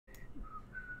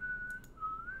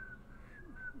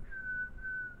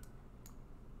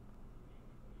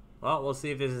Well, we'll see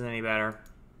if this is any better.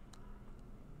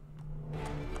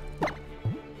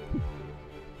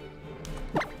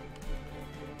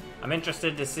 I'm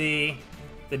interested to see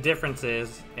the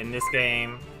differences in this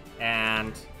game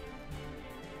and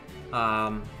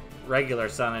regular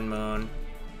Sun and Moon.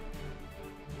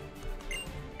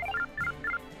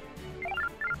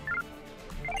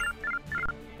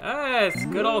 Ah, it's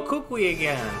good old Kukui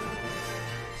again.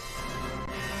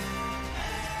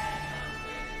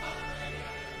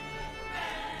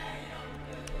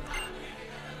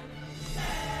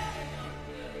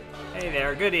 Hey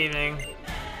there, good evening.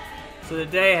 So the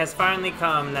day has finally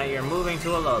come that you're moving to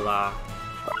Alola.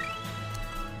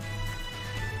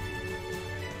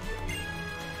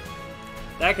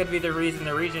 That could be the reason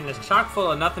the region is chock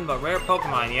full of nothing but rare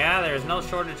Pokemon. Yeah, there's no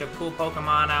shortage of cool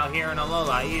Pokemon out here in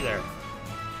Alola either.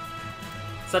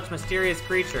 Such mysterious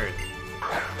creatures.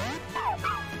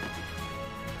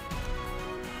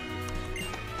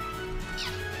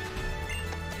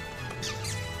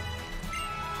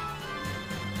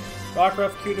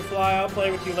 Rockruff's cute to fly, I'll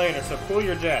play with you later, so cool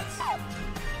your jets.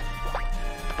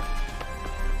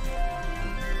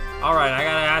 Alright, I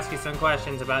gotta ask you some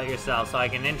questions about yourself so I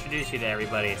can introduce you to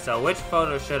everybody. So which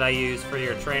photo should I use for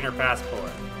your trainer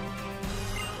passport?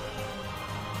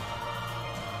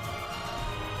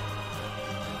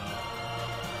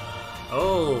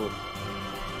 Oh.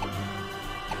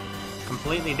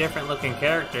 Completely different looking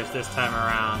characters this time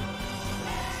around.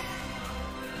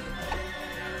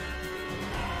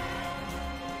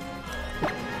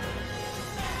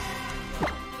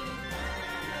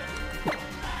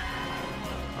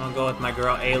 I'll go with my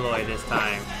girl Aloy this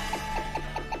time.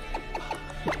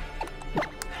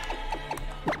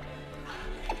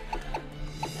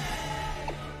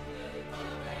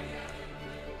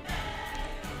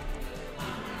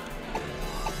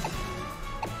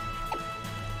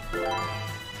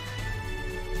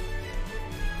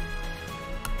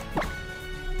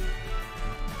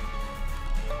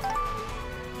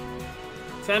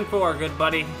 "10-4, good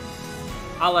buddy.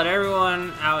 I'll let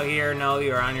everyone out here know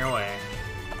you're on your way."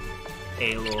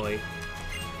 Aloy.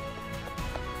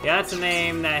 Yeah, that's a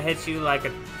name that hits you like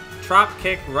a drop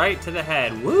kick right to the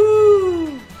head.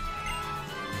 Woo!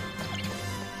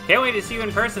 Can't wait to see you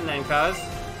in person then, cuz.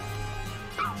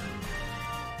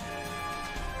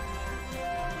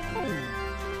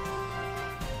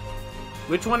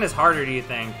 Which one is harder, do you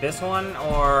think? This one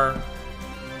or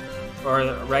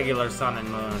the regular Sun and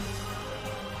Moon?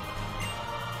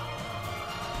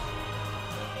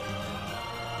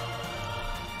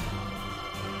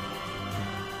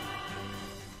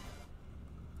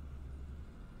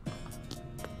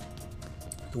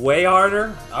 Way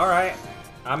harder? Alright.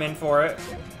 I'm in for it.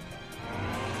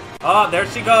 Oh, there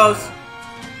she goes.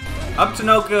 Up to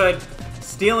no good.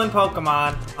 Stealing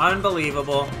Pokemon.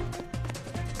 Unbelievable.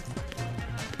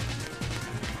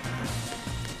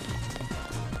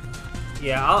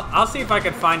 Yeah, I'll see if I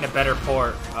can find a better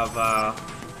port of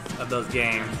those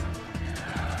games.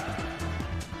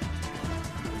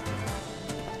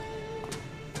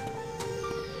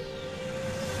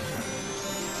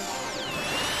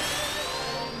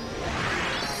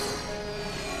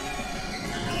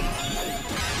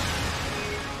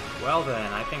 Well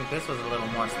then, I think this was a little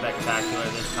more spectacular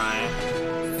this time.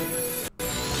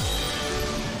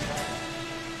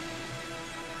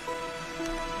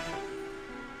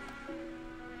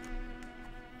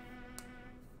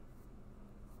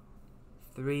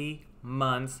 Three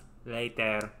months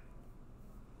later.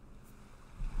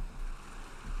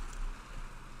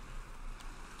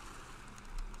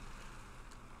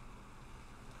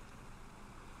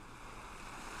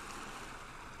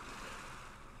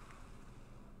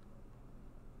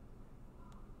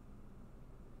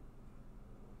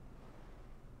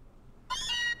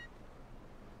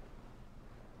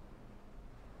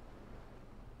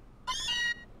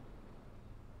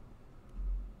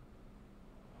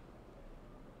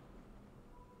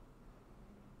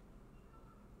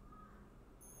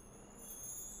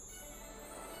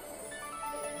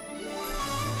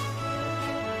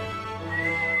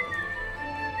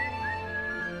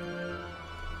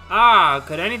 Ah,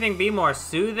 could anything be more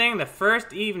soothing? The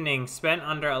first evening spent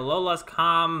under Alola's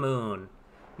calm moon.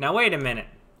 Now wait a minute.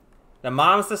 The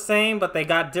mom's the same, but they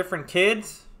got different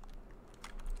kids?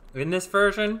 In this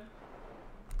version?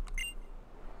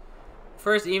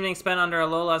 First evening spent under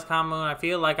Alola's calm moon. I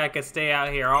feel like I could stay out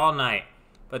here all night.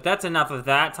 But that's enough of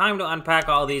that. Time to unpack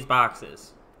all these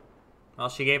boxes. Well,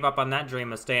 she gave up on that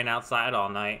dream of staying outside all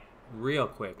night. Real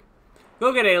quick.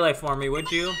 Go get Aloy for me,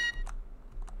 would you?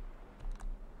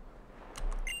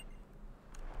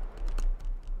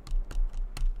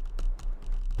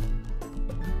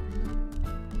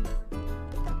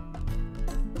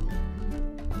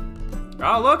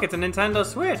 Oh, look, it's a Nintendo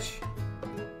Switch.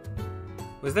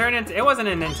 Was there it wasn't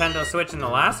a Nintendo Switch in the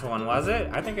last one, was it?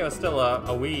 I think it was still a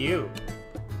Wii U.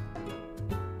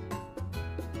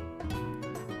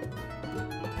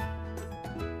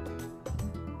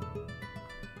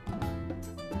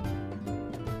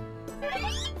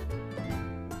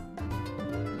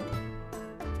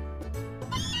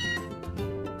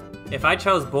 If I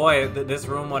chose boy, this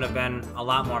room would have been a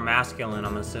lot more masculine,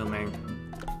 I'm assuming.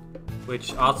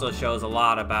 Which also shows a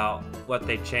lot about what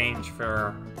they change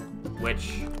for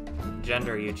which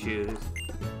gender you choose.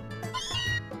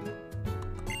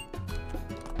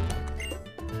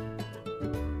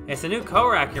 It's a new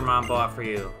coat rack your mom bought for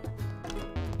you.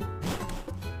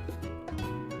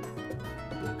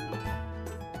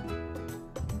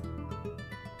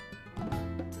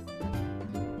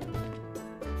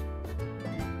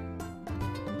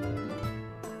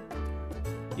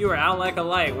 You were out like a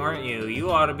light, weren't you? You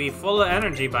ought to be full of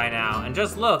energy by now. And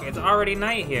just look, it's already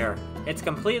night here. It's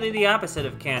completely the opposite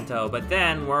of Kanto, but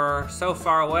then we're so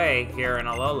far away here in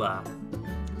Alola.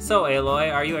 So,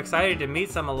 Aloy, are you excited to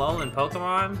meet some Alolan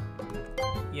Pokemon?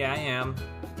 Yeah, I am.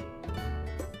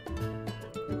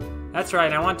 That's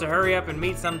right, I want to hurry up and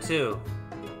meet some too.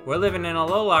 We're living in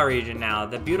Alola region now,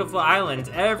 the beautiful islands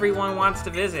everyone wants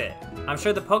to visit. I'm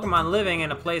sure the Pokemon living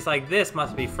in a place like this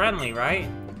must be friendly, right?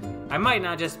 I might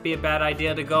not just be a bad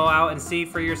idea to go out and see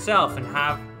for yourself and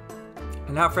how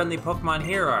friendly Pokemon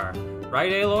here are.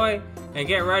 Right, Aloy? And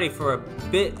get ready for a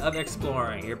bit of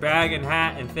exploring. Your bag and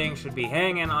hat and things should be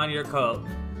hanging on your coat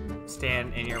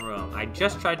stand in your room. I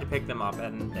just tried to pick them up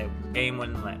and the game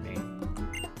wouldn't let me.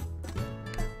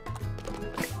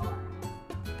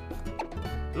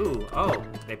 Ooh, oh,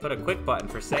 they put a quick button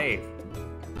for save.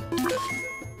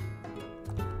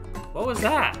 What was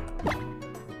that?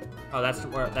 Oh, that's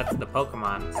the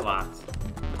Pokemon slots.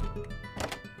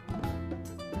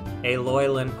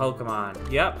 Alolan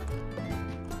Pokemon. Yep.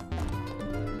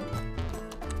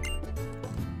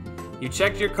 You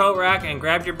checked your coat rack and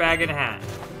grabbed your bag and hat.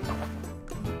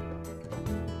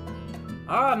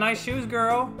 Oh, nice shoes,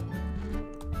 girl.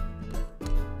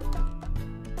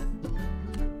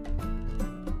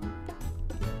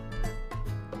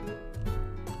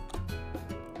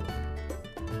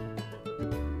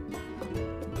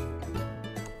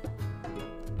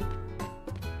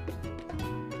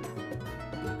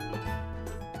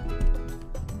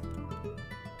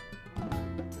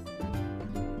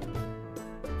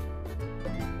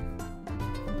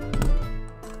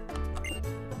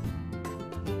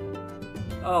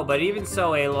 Oh, but even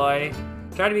so, Aloy,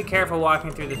 try to be careful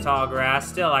walking through the tall grass.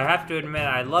 Still, I have to admit,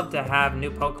 I'd love to have new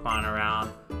Pokemon around.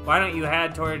 Why don't you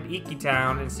head toward Iki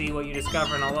Town and see what you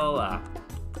discover in Alola?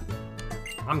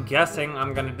 I'm guessing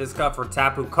I'm gonna discover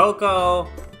Tapu Koko,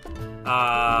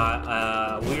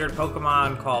 a weird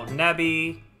Pokemon called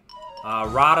Nebby,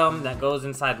 Rotom that goes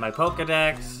inside my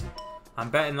Pokedex. I'm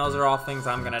betting those are all things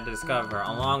I'm gonna discover,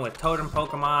 along with Totem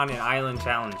Pokemon and Island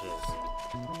Challenges.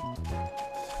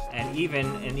 And even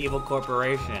an evil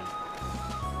corporation.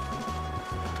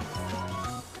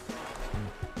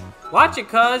 Watch it,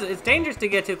 cuz! It's dangerous to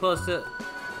get too close to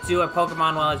a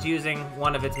Pokemon while it's using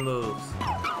one of its moves.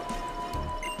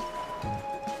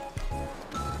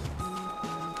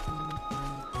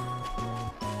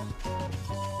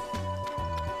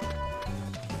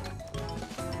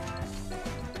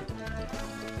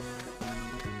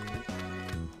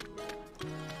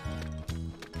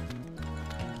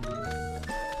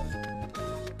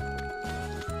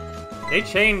 They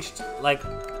changed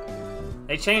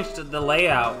the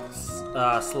layout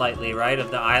slightly, right,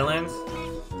 of the islands?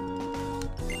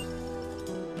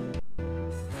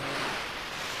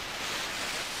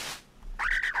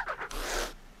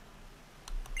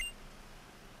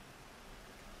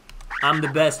 I'm the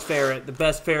best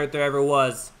ferret there ever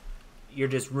was. You're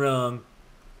just wrong.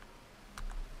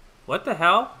 What the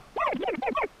hell?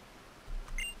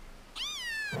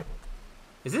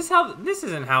 Is this how? This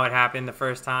isn't how it happened the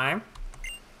first time.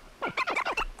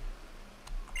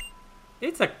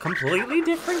 It's a completely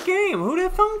different game. Who'd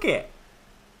have thunk it?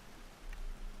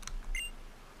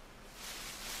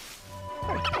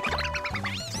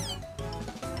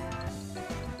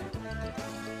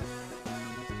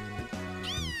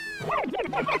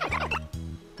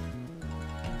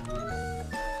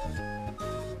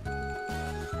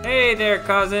 Hey there,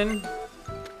 cousin.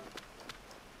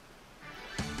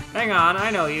 Hang on, I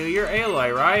know you. You're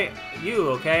Aloy, right? You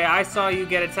okay? I saw you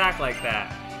get attacked like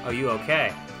that. Oh, you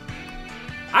okay?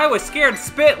 I was scared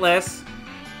spitless.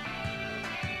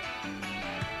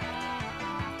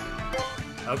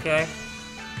 Okay.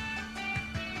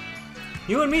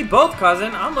 You and me both,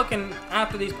 cousin. I'm looking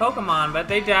after these Pokemon, but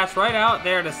they dashed right out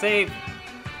there to save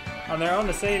on their own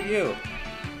to save you.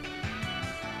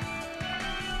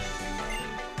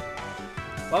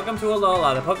 Welcome to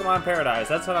Alola, the Pokemon Paradise.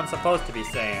 That's what I'm supposed to be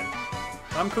saying.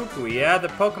 I'm Cuckoo, yeah, the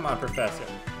Pokemon Professor.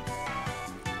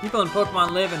 People and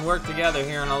Pokemon live and work together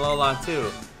here in Alola too.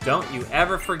 Don't you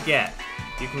ever forget.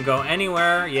 You can go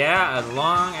anywhere, yeah, as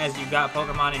long as you got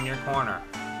Pokemon in your corner.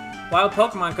 Wild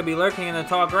Pokemon could be lurking in the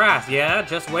tall grass, yeah,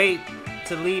 just waiting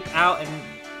to leap out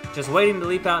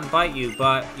and bite you,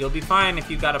 but you'll be fine if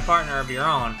you got a partner of your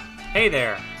own. Hey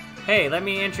there. Hey, let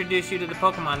me introduce you to the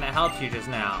Pokemon that helped you just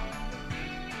now.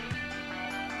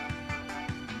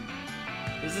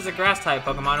 This is a grass-type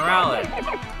Pokemon, Rowlet.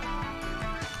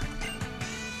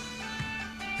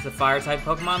 This is a fire-type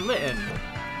Pokemon, Litten.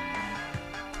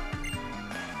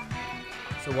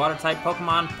 It's a water-type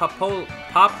Pokemon,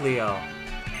 Poplio.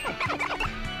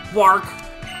 Wark!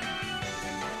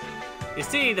 You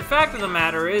see, the fact of the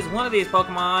matter is, one of these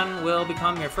Pokemon will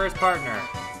become your first partner.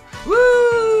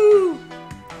 Woo!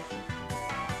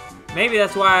 Maybe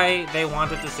that's why they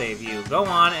wanted to save you. Go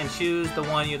on and choose the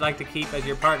one you'd like to keep as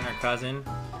your partner, cousin.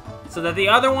 So that the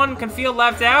other one can feel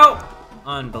left out?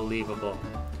 Unbelievable.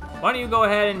 Why don't you go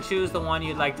ahead and choose the one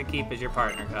you'd like to keep as your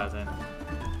partner, cousin?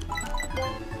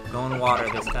 Go in water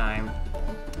this time.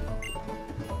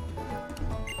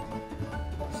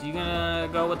 So you're gonna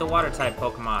go with the water-type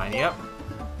Pokemon, yep.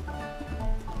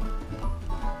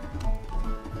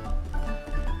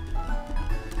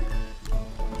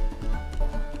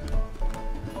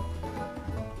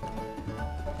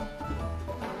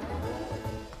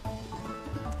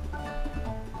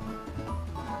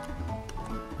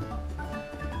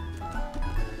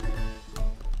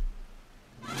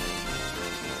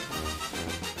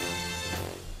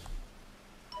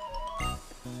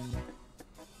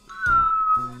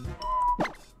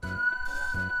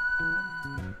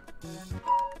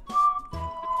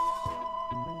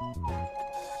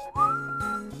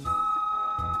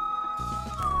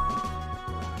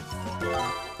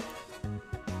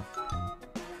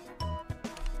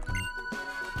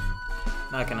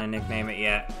 Not gonna nickname it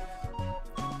yet.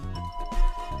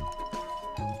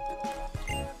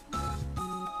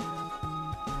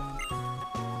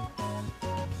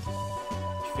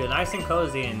 You feel nice and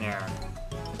cozy in there.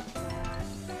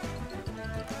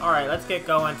 Alright, let's get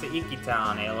going to Iki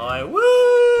Town, Aloy.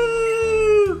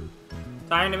 Woo!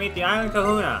 Time to meet the Island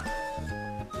Kahuna.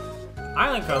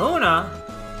 Island Kahuna?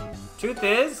 Truth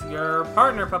is, your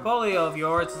partner Poplio of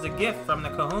yours is a gift from the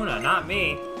Kahuna, not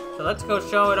me. So let's go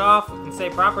show it off and say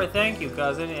proper thank you,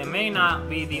 cousin. It may not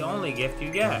be the only gift you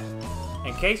get.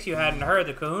 In case you hadn't heard,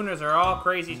 the Kahunas are all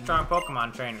crazy strong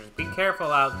Pokemon trainers. Be careful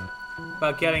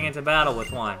about getting into battle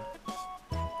with one.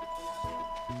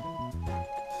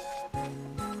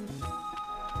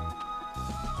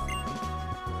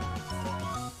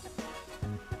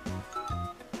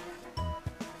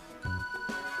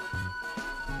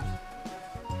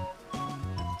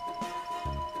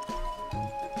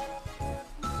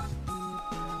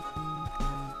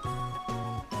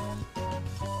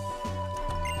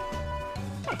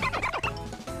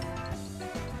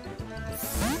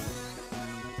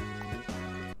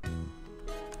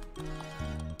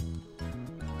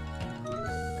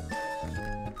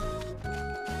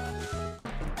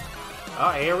 Oh,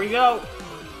 here we go.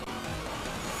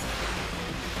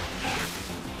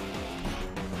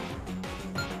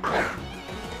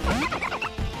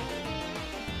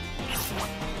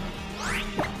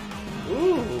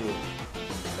 Ooh,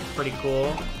 that's pretty cool.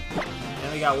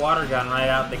 And we got Water Gun right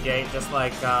out the gate, just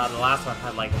like the last one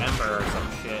had like Ember or some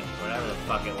shit, whatever the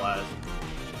fuck it was.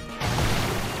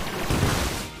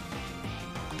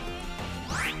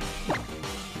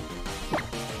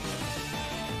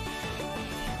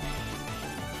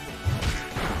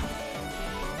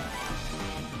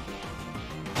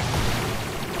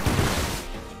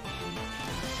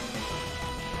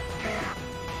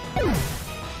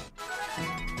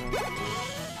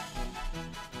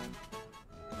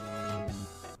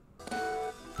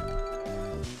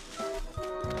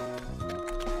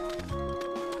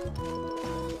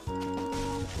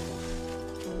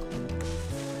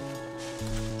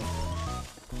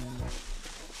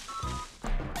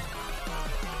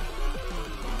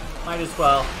 Might as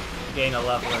well gain a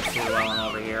level or two while I'm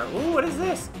over here. Ooh, what is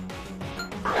this?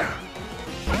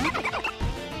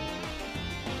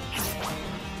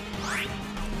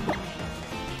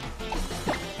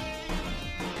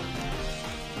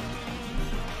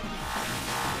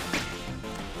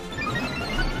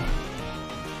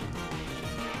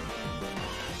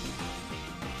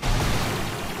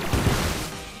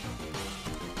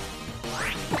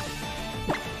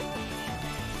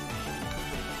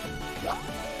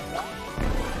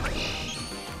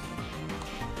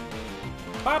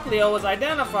 Poplio was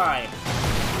identified!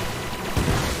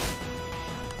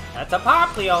 That's a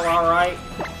Poplio, alright!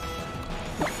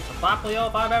 It's a Poplio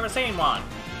if I've ever seen one.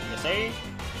 You see?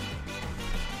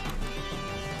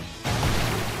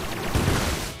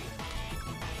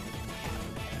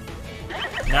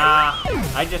 Nah,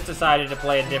 I just decided to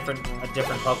play a different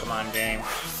Pokemon game.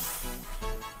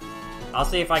 I'll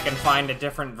see if I can find a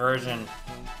different version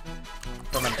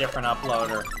from a different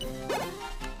uploader.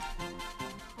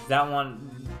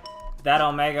 That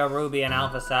Omega Ruby and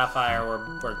Alpha Sapphire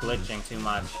were glitching too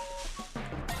much.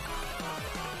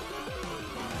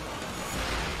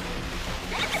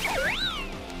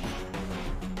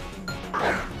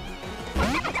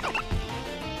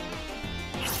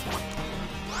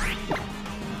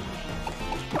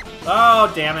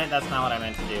 Oh, damn it, that's not what I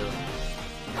meant to do.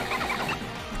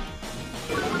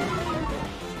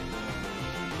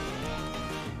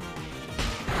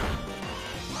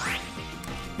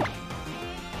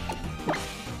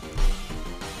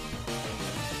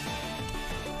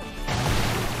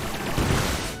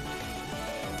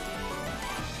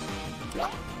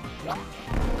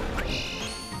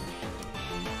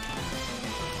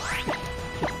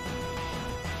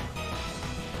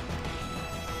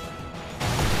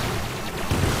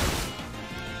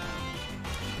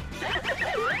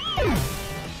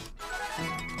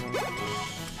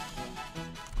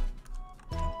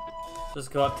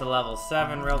 Just go up to level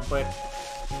 7 real quick.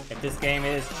 If this game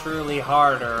is truly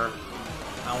harder,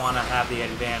 I want to have the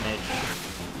advantage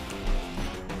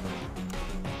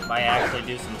by actually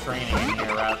do some training in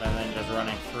here rather than just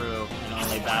running through and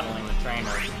only battling the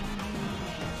trainers.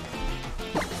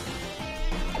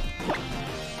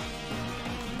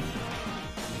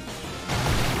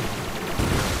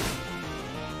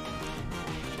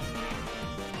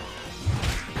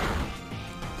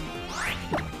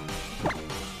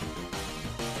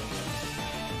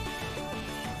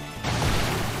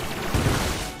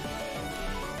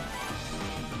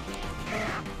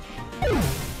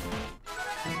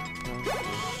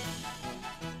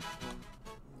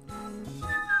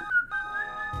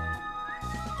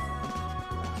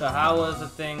 So how was the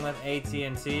thing with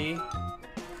AT&T?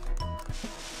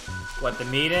 What, the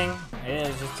meeting? It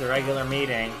is just a regular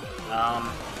meeting.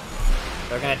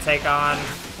 They're gonna take on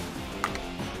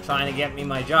trying to get me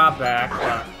my job back,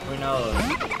 but who knows?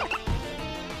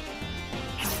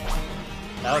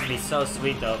 That would be so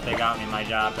sweet though if they got me my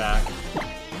job back.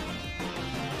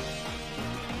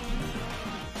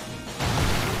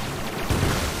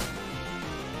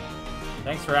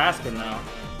 Thanks for asking though.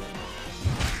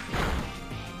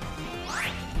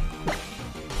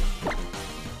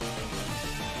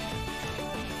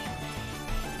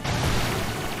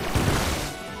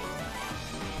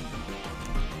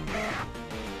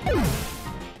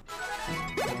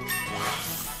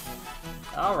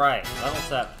 Alright, level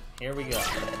 7. Here we go. If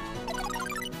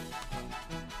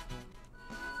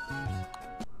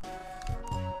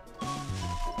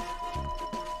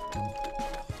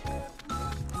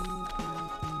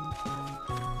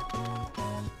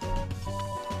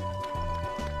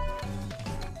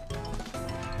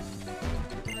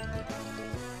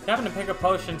you happen to pick a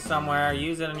potion somewhere,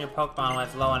 use it on your Pokemon when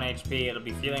it's low on HP. It'll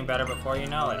be feeling better before you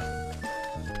know it.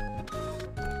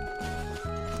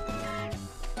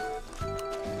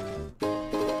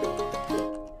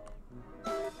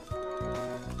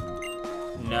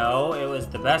 No, it was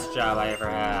the best job I ever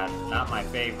had, not my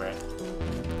favorite.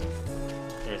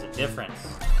 There's a difference.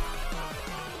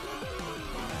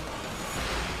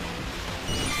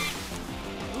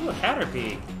 Ooh, a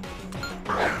Caterpie.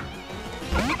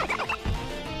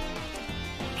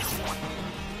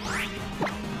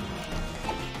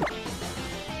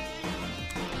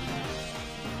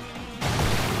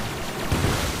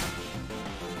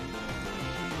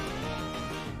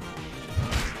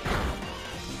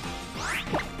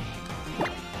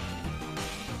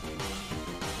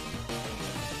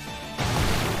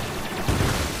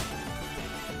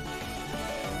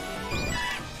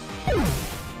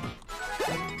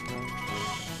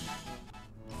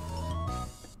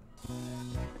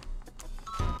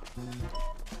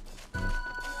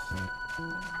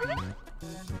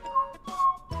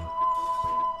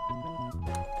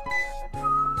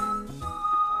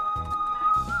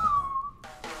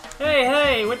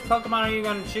 Hey, which Pokemon are you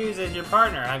going to choose as your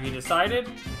partner? Have you decided?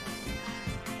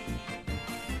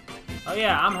 Oh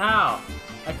yeah, I'm Hal.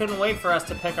 I couldn't wait for us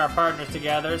to pick our partners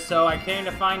together, so I came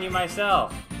to find you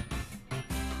myself.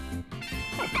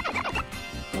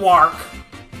 Quark!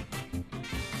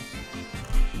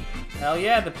 Hell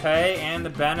yeah, the pay and the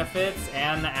benefits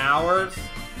and the hours.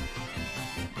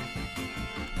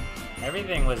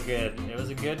 Everything was good. It was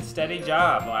a good, steady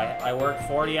job. I worked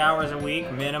 40 hours a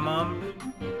week minimum,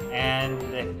 and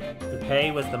the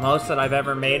pay was the most that I've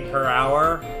ever made per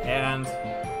hour, and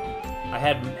I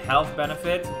had health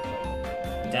benefits,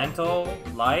 dental,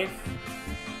 life.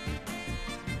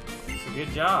 It's a good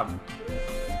job.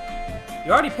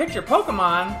 You already picked your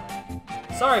Pokemon?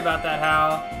 Sorry about that,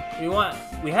 Hal.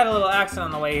 We had a little accident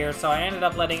on the way here, so I ended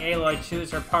up letting Aloy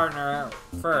choose her partner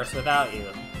first without you.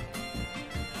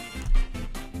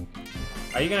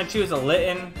 Are you gonna choose a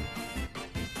Litten?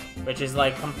 Which is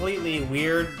like completely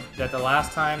weird that the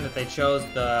last time that they chose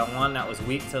the one that was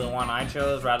weak to the one I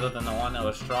chose rather than the one that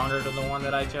was stronger to the one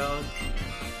that I chose.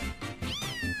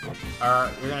 Or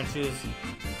you're gonna choose...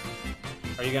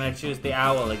 Are you gonna choose the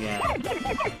Owl again?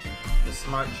 The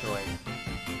smart choice.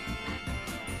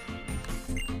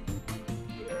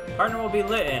 Partner will be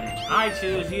Litten. I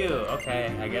choose you.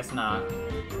 Okay, I guess not.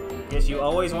 Guess you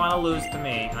always want to lose to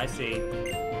me. I see.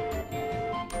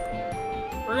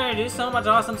 We're gonna do so much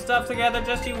awesome stuff together,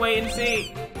 just you wait and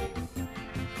see.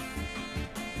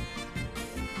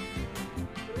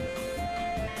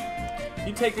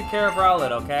 You take good care of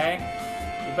Rowlet, okay?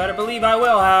 You better believe I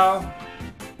will, Hal.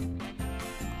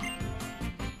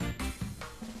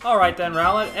 Alright then,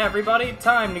 Rowlet, everybody,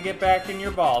 time to get back in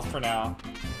your balls for now.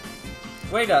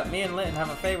 Wait up, me and Litten have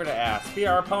a favor to ask. Be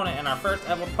our opponent in our first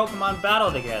ever Pokemon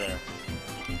battle together.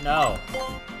 No.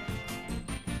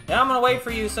 Yeah, I'm gonna wait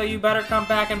for you, so you better come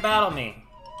back and battle me.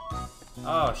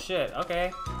 Oh, shit,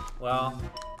 okay. Well...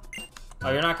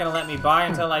 Oh, you're not gonna let me buy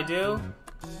until I do?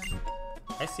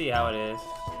 I see how it is.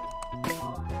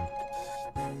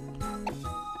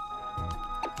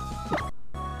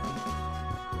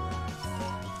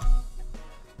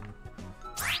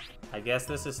 I guess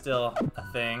this is still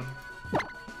a thing.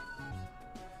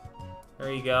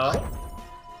 There you go.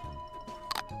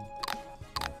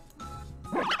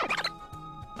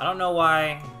 I don't know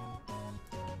why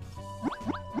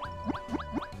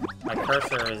my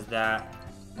cursor is that.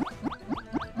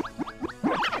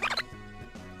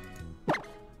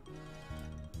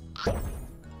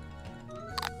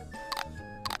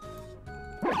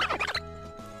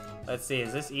 Let's see,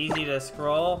 is this easy to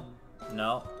scroll?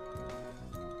 No.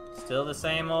 Still the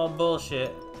same old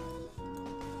bullshit.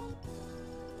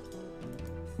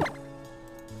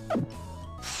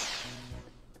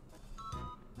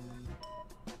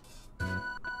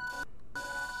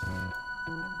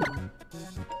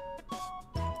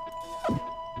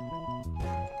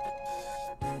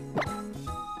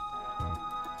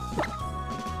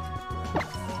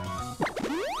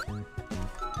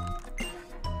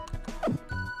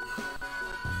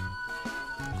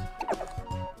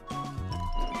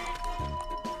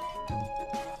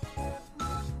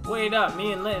 Wait up,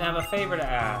 me and Litten have a favor to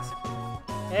ask.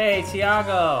 Hey,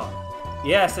 Tiago!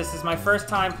 Yes, this is my first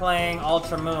time playing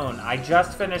Ultra Moon. I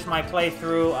just finished my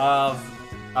playthrough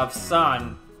of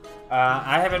Sun.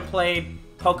 I haven't played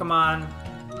Pokemon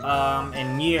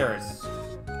in years.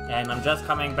 And I'm just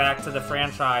coming back to the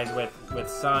franchise with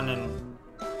Sun and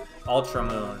Ultra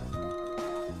Moon.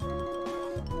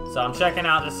 So I'm checking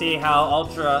out to see how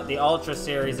the Ultra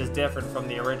series is different from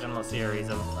the original series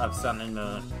of Sun and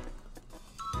Moon.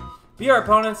 Be our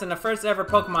opponents in the first ever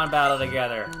Pokemon battle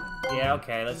together. Yeah,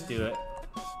 okay, let's do it.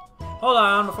 Hold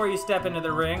on, before you step into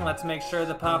the ring, let's make sure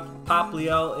the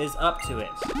Poplio is up to it.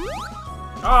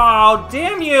 Oh,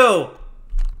 damn you!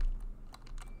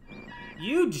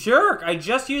 You jerk! I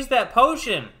just used that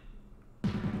potion!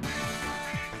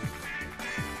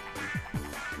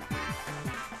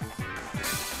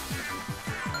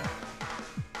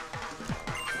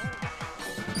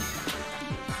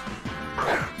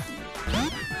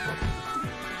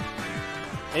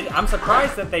 I'm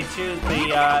surprised that they choose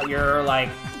your, like,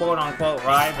 quote-unquote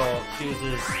rival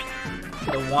chooses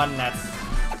the one that's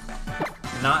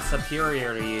not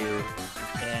superior to you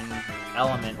in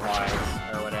element-wise,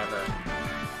 or whatever.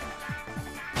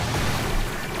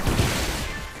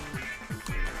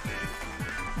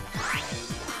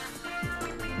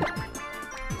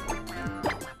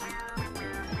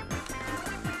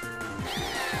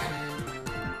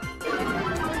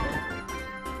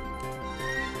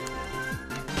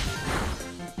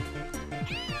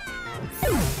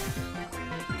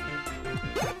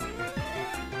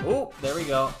 Oh, there we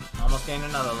go. Almost gained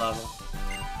another level.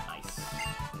 Nice.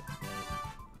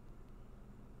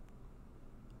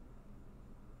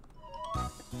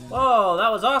 Whoa,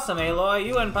 that was awesome, Aloy.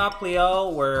 You and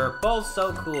Poplio were both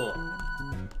so cool.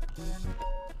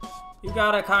 You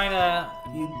gotta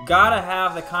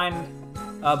have the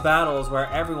kind of battles where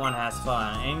everyone has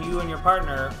fun, and you and your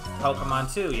partner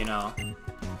Pokemon too, you know.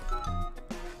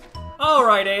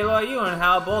 Alright, Aloy, you and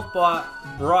Hal both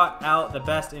brought out the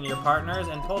best in your partners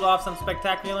and pulled off some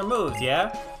spectacular moves,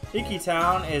 yeah? Iki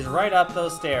Town is right up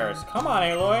those stairs. Come on,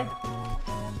 Aloy.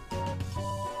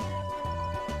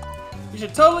 You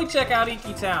should totally check out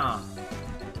Iki Town.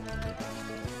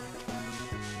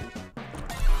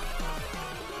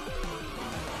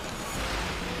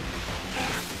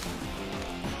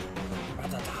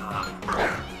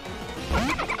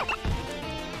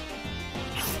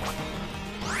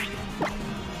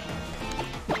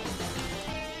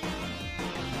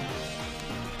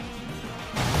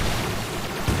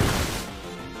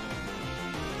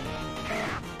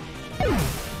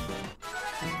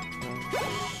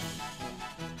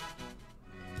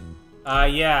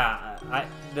 Yeah,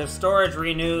 the storage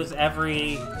renews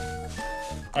every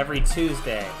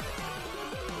Tuesday.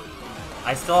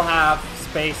 I still have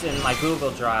space in my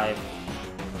Google Drive.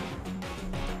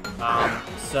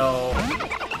 So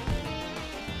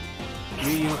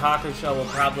Yu Yu Hakusho will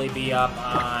probably be up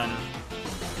on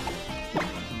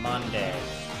Monday.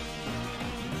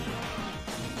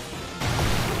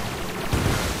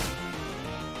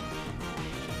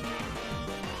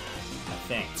 I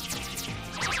think.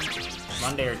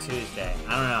 Monday or Tuesday.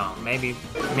 I don't know.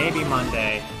 Maybe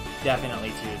Monday.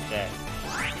 Definitely Tuesday.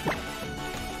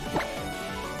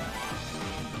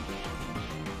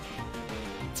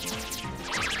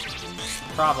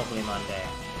 Probably Monday.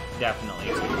 Definitely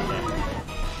Tuesday.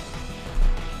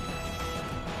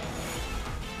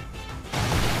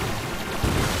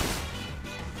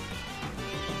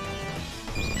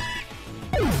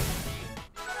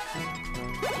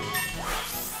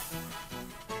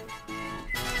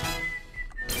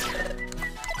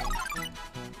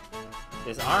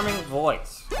 Disarming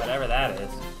voice, whatever that is.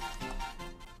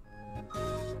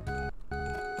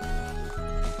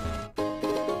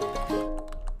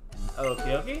 Okie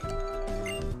dokie.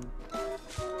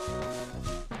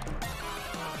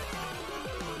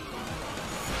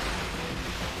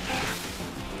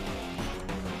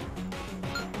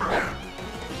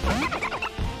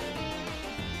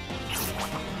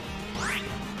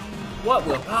 What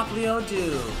will Poplio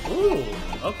do? Ooh,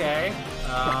 okay.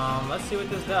 Let's see what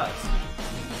this does.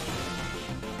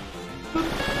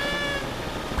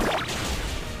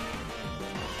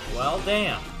 Well,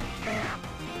 damn.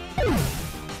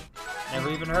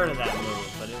 Never even heard of that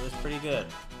move, but it was pretty good.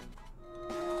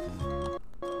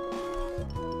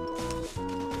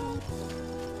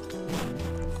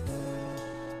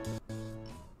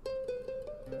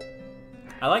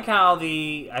 I like how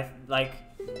the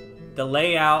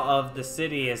layout of the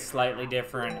city is slightly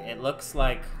different. It looks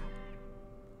like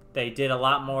they did a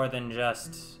lot more than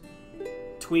just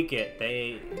tweak it.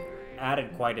 They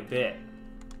added quite a bit.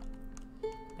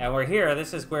 And we're here.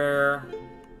 This is where...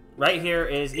 Right here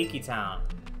is Iki Town.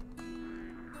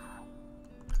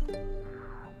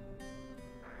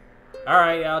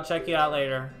 Alright, yeah, I'll check you out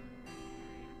later.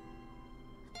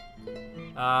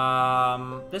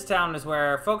 This town is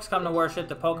where folks come to worship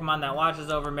the Pokemon that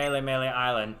watches over Melee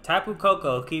Island. Tapu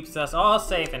Koko keeps us all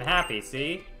safe and happy,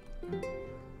 see?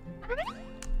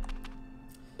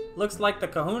 Looks like the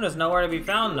Kahuna's nowhere to be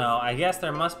found, though. I guess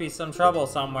there must be some trouble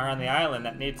somewhere on the island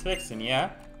that needs fixing, yeah?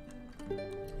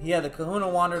 Yeah, the Kahuna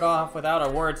wandered off without a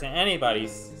word to anybody,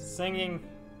 singing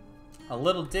a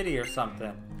little ditty or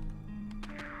something.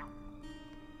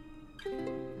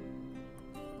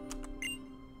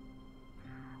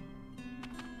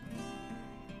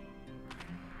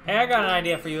 Hey, I got an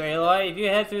idea for you, Aloy. If you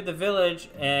head through the village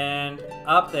and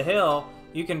up the hill,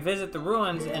 you can visit the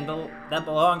ruins that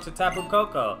belong to Tapu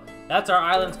Koko. That's our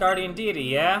island's guardian deity,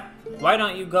 yeah? Why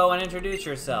don't you go and introduce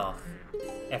yourself?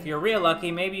 If you're real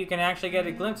lucky, maybe you can actually get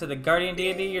a glimpse of the guardian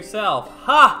deity yourself.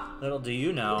 Ha! Little do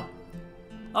you know.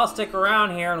 I'll stick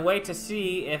around here and wait to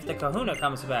see if the Kahuna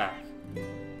comes back.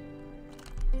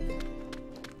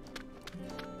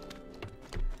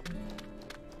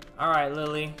 Alright,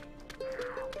 Lily.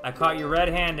 I caught you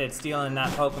red-handed stealing that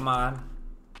Pokemon.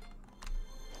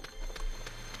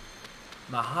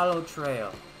 Mahalo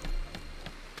Trail.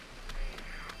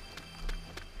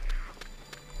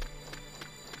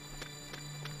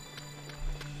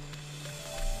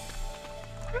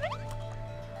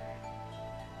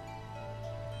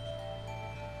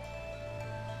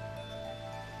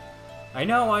 I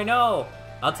know!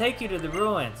 I'll take you to the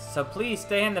ruins, so please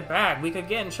stay in the back. We could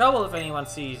get in trouble if anyone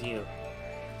sees you.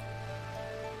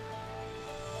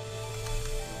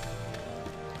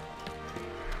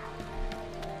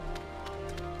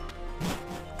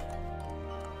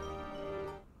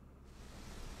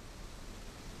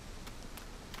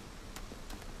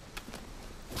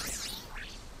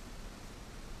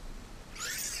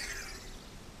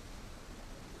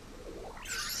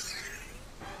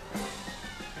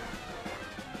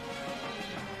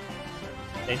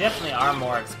 They definitely are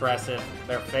more expressive.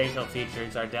 Their facial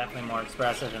features are definitely more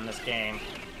expressive in this game.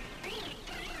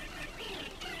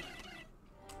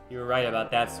 You were right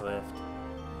about that, Swift.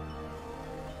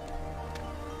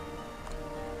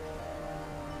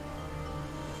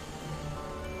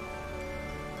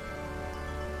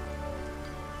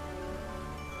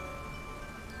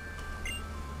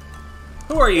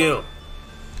 Who are you?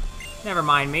 Never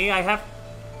mind me. I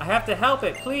have to help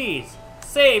it, please.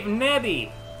 Save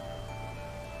Nebby.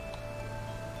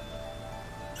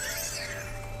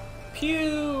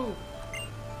 Pew!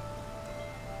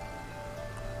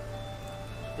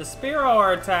 The Spearow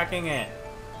are attacking it.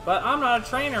 But I'm not a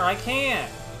trainer, I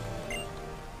can't.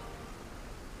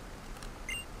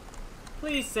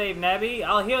 Please save Nebby.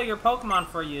 I'll heal your Pokemon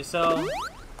for you, so...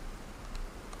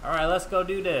 Alright, let's go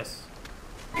do this.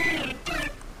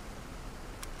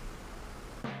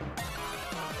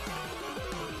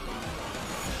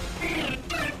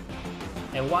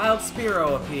 A wild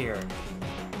Spearow appeared.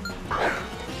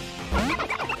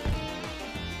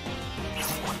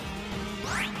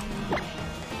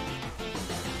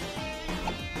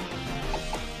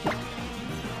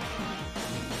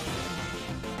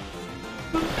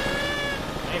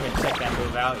 I didn't even check that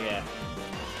move out yet.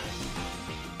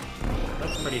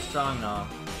 Looks pretty strong though.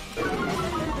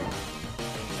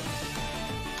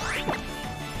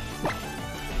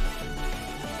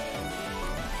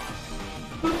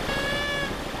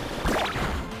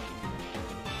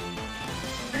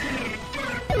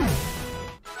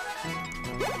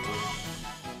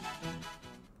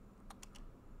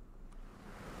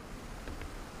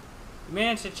 You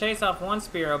managed to chase off one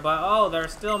Spearow, but oh,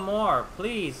 there's still more.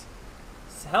 Please,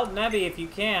 help Nebby if you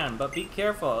can, but be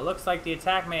careful. It looks like the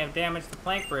attack may have damaged the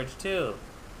plank bridge too.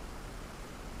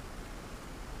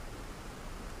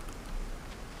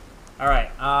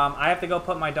 Alright, I have to go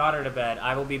put my daughter to bed.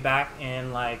 I will be back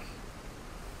in like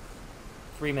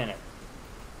 3 minutes.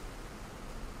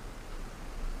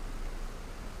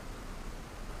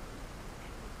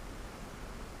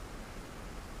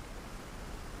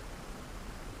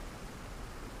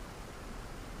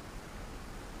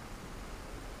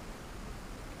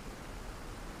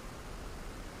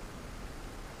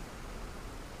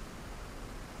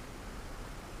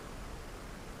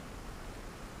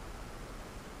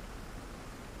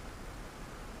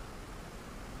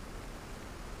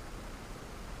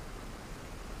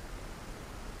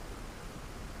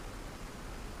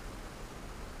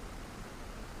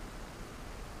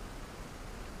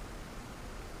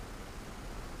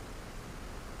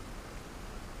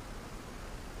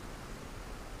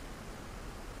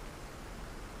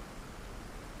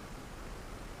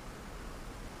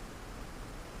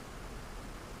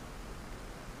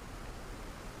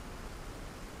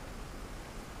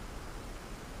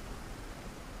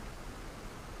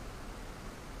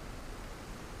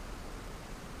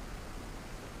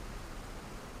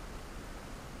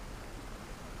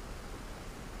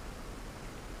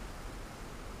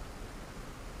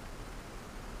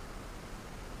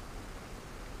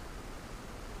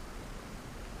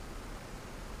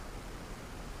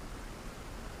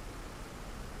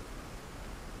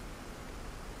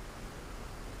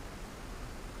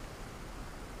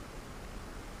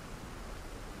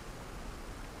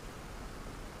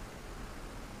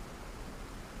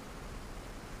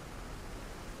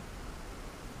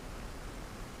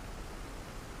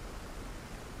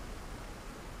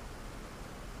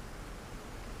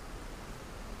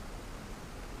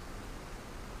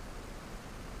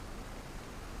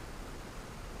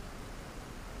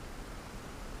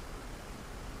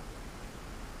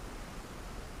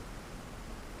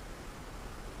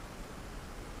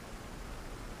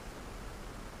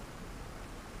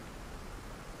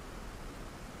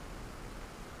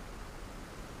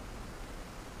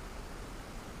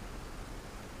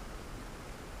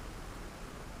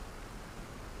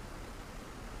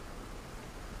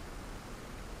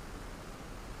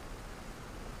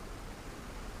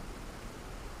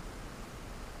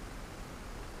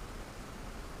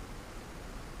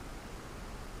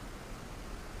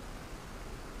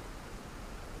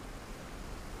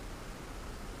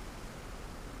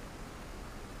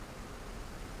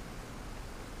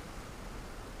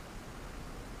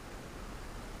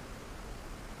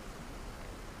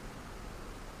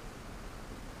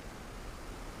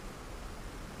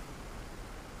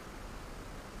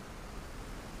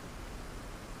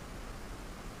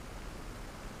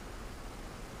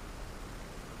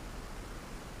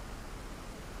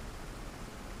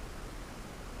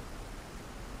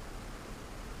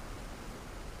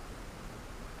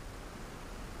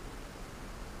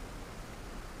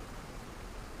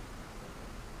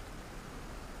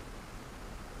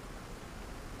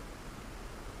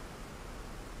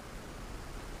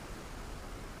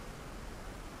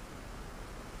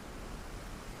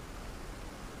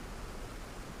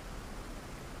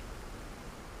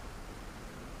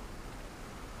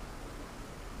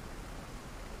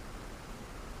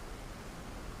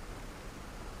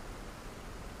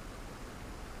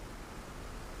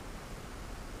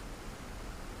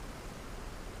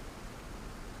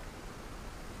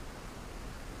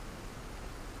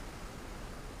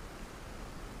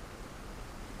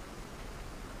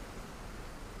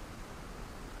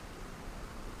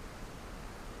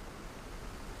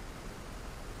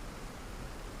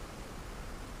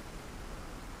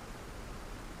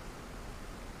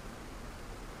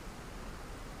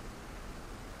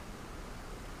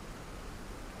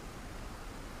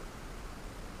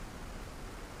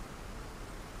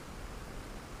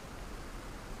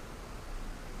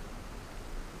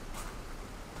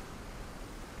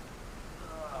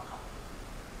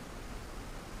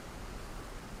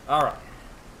 Alright.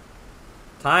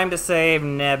 Time to save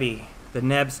Nebby, the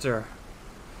Nebster.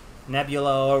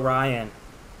 Nebula Orion.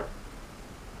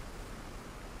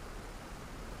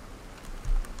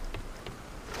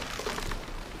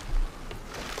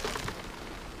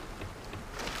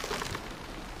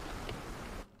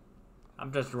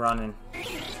 I'm just running.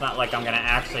 It's not like I'm gonna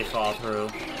actually fall through.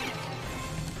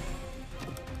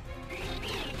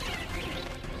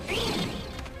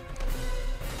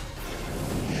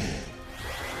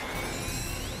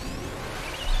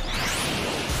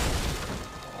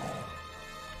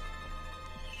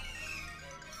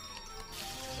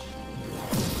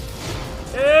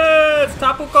 It's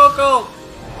Tapu Koko!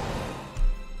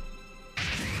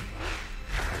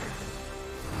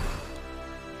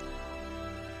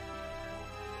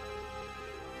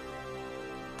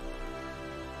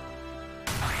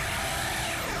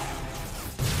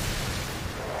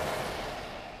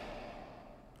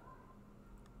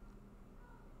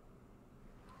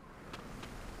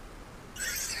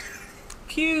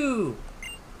 Q!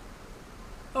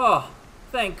 Oh,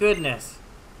 thank goodness.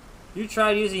 You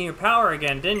tried using your power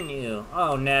again, didn't you?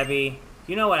 Oh, Nebby.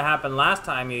 You know what happened last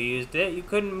time you used it. You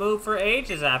couldn't move for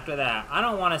ages after that. I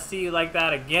don't want to see you like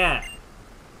that again.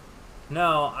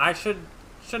 No, I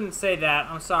shouldn't say that.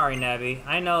 I'm sorry, Nebby.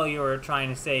 I know you were trying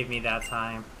to save me that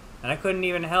time. And I couldn't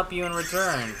even help you in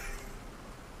return.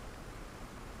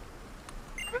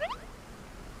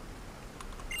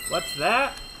 What's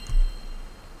that?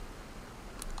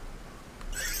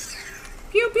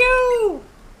 Pew pew!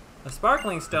 A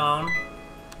sparkling stone.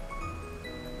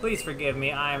 Please forgive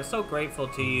me. I am so grateful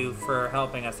to you for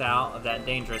helping us out of that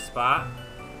dangerous spot.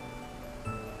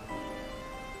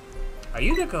 Are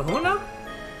you the Kahuna?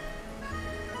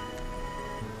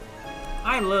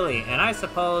 I'm Lily, and I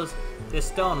suppose this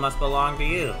stone must belong to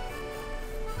you.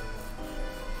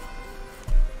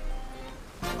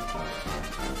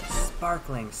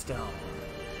 Sparkling stone.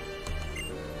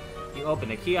 You open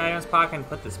the key items pocket and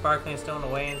put the sparkling stone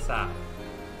away inside.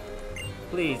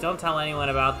 Please, don't tell anyone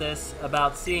about this,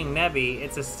 about seeing Nebby.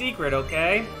 It's a secret,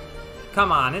 okay? Come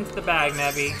on, into the bag,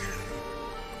 Nebby.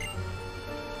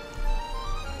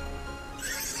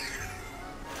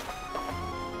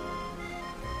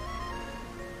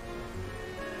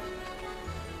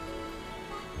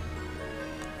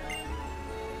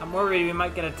 I'm worried we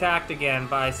might get attacked again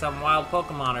by some wild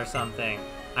Pokemon or something.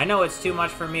 I know it's too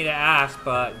much for me to ask,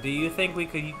 but do you think we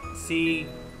could see...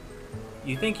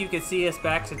 You think you could see us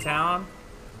back to town?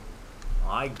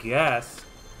 Well, I guess.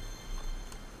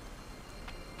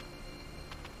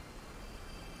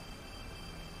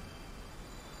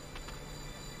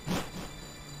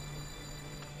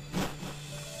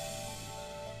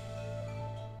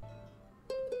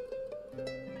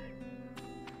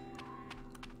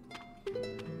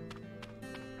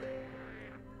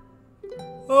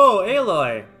 Oh,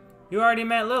 Aloy! You already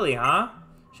met Lily, huh?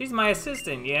 She's my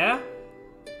assistant, yeah?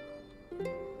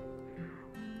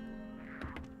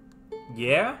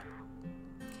 Yeah?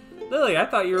 Lily, I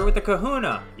thought you were with the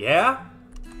Kahuna. Yeah?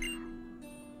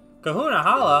 Kahuna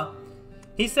Hala?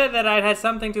 He said that I'd had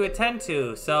something to attend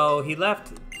to, so he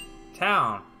left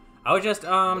town. I was just,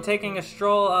 taking a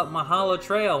stroll up Mahalo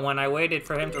Trail when I waited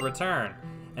for him to return.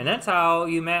 And that's how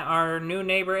you met our new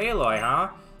neighbor Aloy, huh?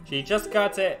 She just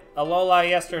got to Alola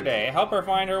yesterday. Help her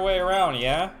find her way around,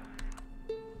 yeah?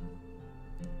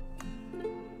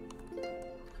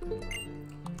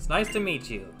 It's nice to meet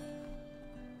you.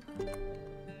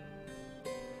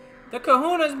 The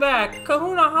Kahuna's back!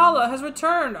 Kahuna Hala has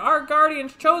returned! Our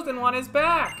Guardian's Chosen One is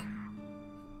back!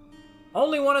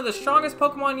 Only one of the strongest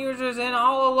Pokemon users in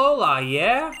all Alola,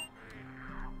 yeah?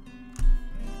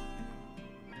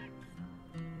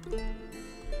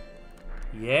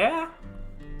 Yeah?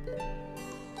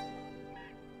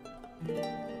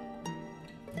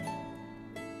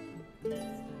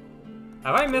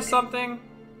 Have I missed something?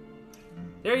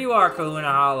 There you are,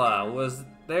 Kahuna Hala. Was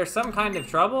there some kind of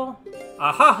trouble?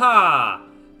 Ahaha!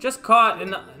 Just caught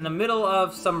in the middle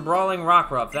of some brawling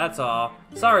Rockruff, that's all.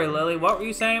 Sorry, Lily, what were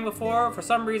you saying before? For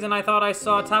some reason I thought I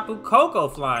saw Tapu Koko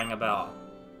flying about.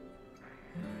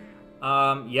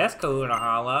 Yes, Kahuna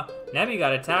Hala. Nebby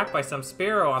got attacked by some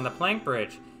Spearow on the plank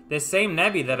bridge. This same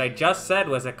Nebby that I just said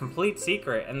was a complete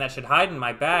secret and that should hide in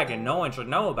my bag and no one should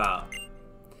know about.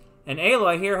 And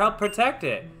Aloy here helped protect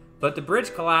it. But the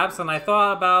bridge collapsed and I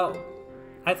thought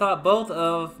both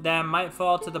of them might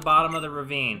fall to the bottom of the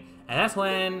ravine. And that's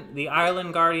when the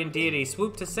Island Guardian deity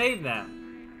swooped to save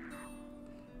them.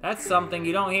 That's something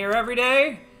you don't hear every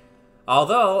day.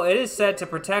 Although it is said to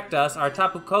protect us, our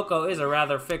Tapu Koko is a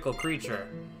rather fickle creature.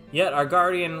 Yet our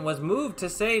Guardian was moved to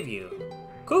save you.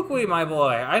 Kukui, my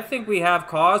boy, I think we have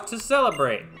cause to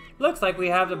celebrate. Looks like we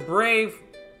have a brave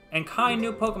and kind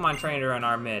new Pokemon trainer in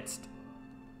our midst.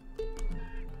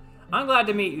 I'm glad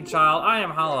to meet you, child. I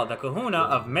am Hala, the kahuna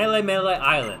of Mele Mele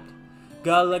Island.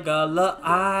 Gullah Gullah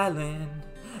Island.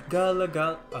 Gullah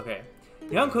Gullah. Okay.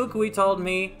 Young Kukui told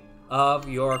me of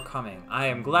your coming. I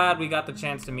am glad we got the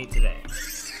chance to meet today.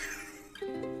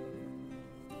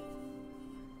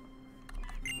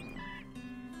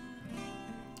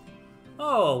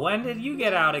 Oh, when did you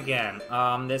get out again?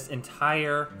 This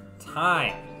entire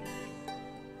time.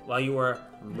 While you were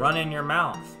running your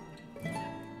mouth.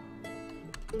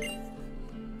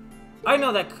 I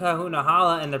know that Kahuna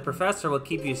Hala and the professor will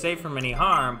keep you safe from any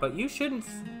harm, but you shouldn't.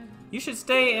 You should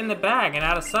stay in the bag and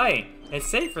out of sight. It's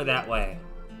safer that way.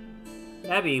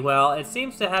 Nebby, well, it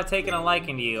seems to have taken a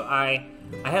liking to you. I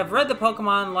have read the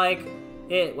Pokemon like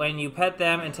it when you pet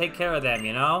them and take care of them,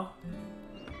 you know?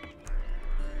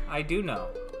 I do know.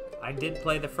 I did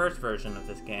play the first version of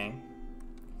this game.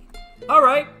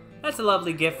 Alright, that's a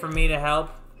lovely gift from me to help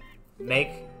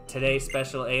make today's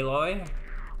special, Aloy.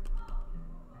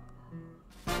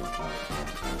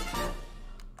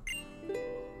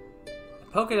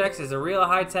 Pokedex is a real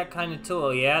high-tech kind of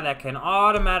tool, yeah, that can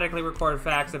automatically record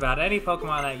facts about any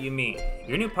Pokemon that you meet.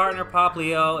 Your new partner,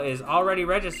 Poplio, is already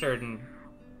registered and...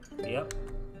 Yep.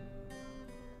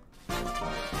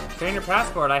 Trainer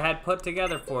passport I had put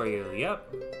together for you, yep.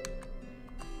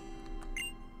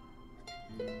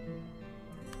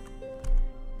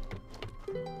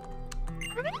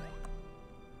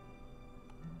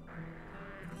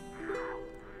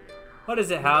 What is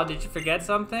it, Hal? Did you forget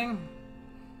something?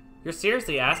 You're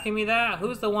seriously asking me that?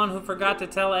 Who's the one who forgot to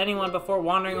tell anyone before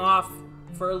wandering off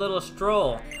for a little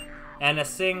stroll? And a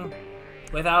sing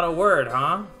without a word,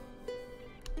 huh?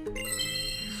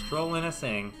 Stroll and a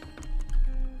sing.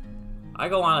 I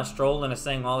go on a stroll and a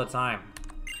sing all the time.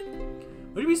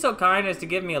 Would you be so kind as to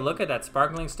give me a look at that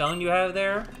sparkling stone you have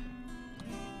there?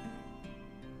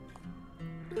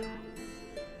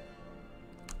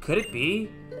 Could it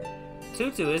be?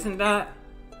 Tutu, isn't that...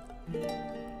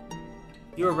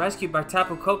 You were rescued by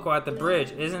Tapu Koko at the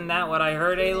bridge. Isn't that what I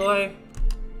heard, Aloy?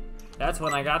 That's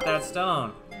when I got that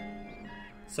stone.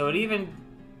 So it even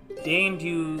deigned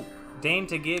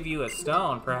to give you a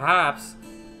stone. Perhaps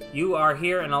you are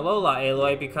here in Alola,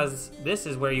 Aloy, because this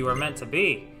is where you were meant to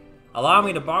be. Allow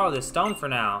me to borrow this stone for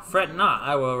now. Fret not,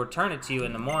 I will return it to you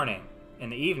in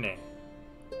the evening.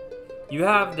 You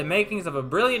have the makings of a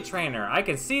brilliant trainer. I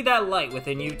can see that light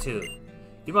within you two.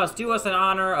 You must do us an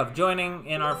honor of joining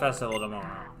in our festival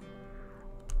tomorrow.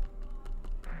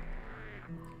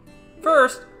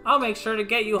 First, I'll make sure to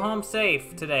get you home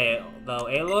safe today, though,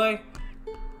 Aloy.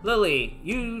 Lily,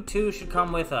 you two should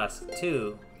come with us,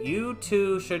 too. You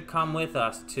two should come with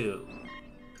us, too.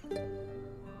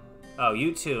 Oh,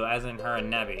 you two, as in her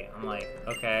and Nebby. I'm like,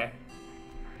 okay.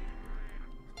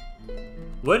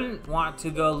 Wouldn't want to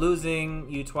go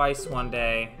losing you twice in one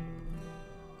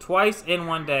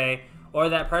day. Or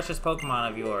that precious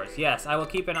Pokemon of yours. Yes, I will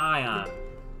keep an eye on.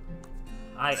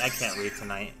 I can't read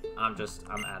tonight. I'm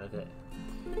out of it.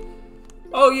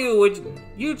 Oh, would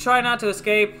you try not to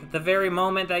escape the very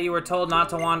moment that you were told not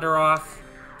to wander off?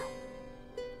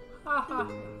 Ha ha.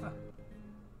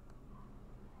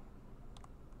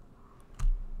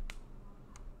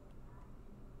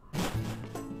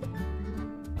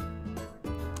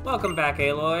 Welcome back,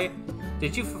 Aloy.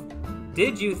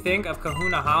 Did you think of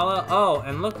Kahuna Hala? Oh,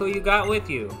 and look who you got with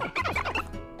you.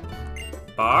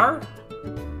 Bar?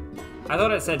 I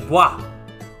thought it said Bois.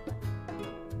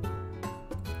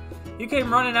 You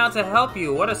came running out to help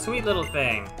you. What a sweet little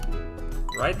thing.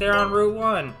 Right there on Route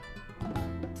 1.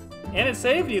 And it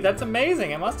saved you. That's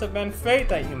amazing. It must have been fate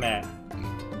that you met.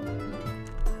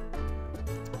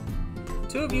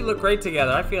 Two of you look great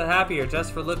together. I feel happier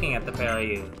just for looking at the pair of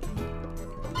you.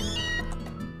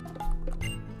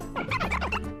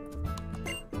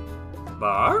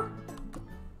 Bar?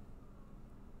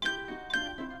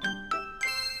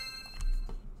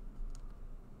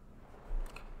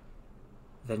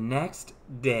 The next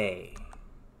day.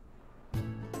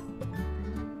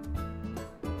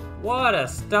 What a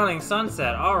stunning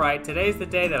sunset. Alright, today's the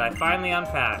day that I finally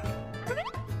unpack.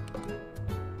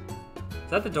 Is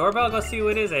that the doorbell? Go see who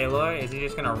it is, Aloy. Is he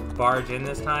just gonna barge in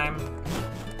this time?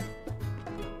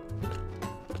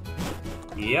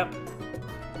 Yep.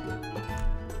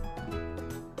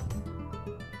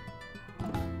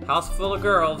 House full of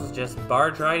girls, just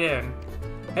barge right in.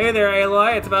 Hey there,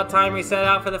 Aloy, it's about time we set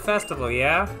out for the festival,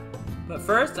 yeah? But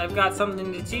first, I've got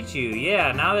something to teach you.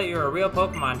 Yeah, now that you're a real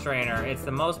Pokemon trainer, it's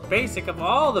the most basic of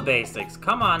all the basics.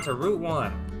 Come on to Route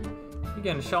 1. You're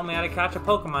gonna show me how to catch a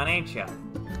Pokemon, ain't ya?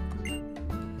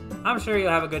 I'm sure you'll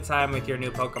have a good time with your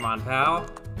new Pokemon pal.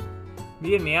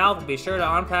 Me and Meowth will be sure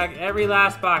to unpack every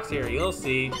last box here, you'll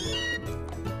see.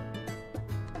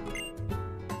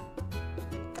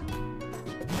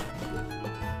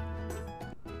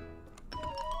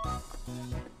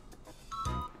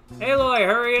 Aloy,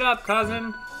 hurry it up,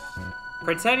 cousin!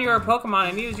 Pretend you're a Pokemon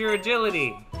and use your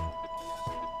agility!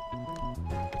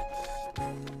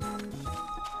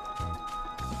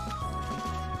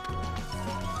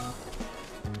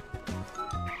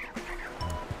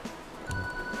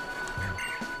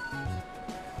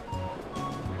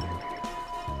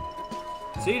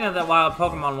 So you know that wild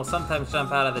Pokemon will sometimes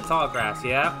jump out of the tall grass,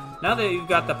 yeah? Now that you've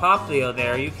got the Popplio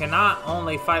there, you cannot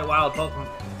only fight wild Pokemon,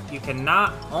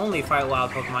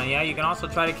 yeah? You can also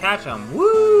try to catch them.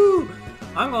 Woo!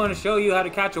 I'm going to show you how to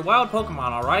catch a wild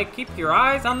Pokemon, alright? Keep your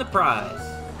eyes on the prize.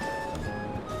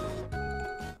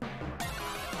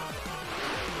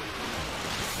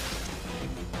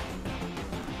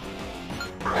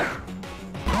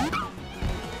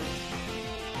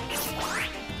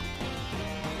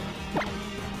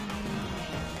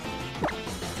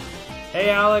 Hey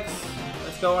Alex,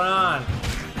 what's going on?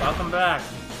 Welcome back.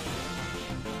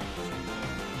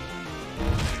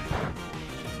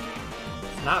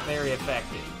 It's not very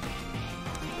effective.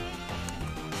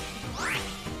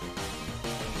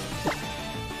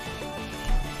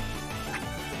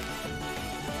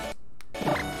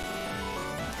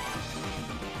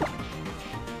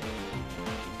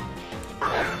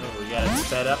 Oh, we got it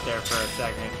sped up there for a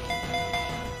second.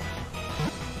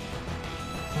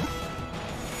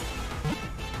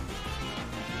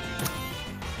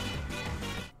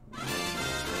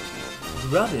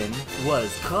 Grubbin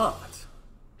was caught.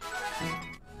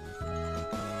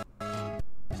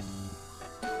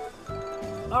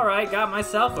 Alright, got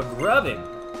myself a Grubbin.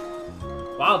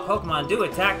 Wild Pokemon do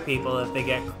attack people if they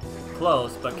get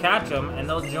close, but catch them and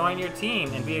they'll join your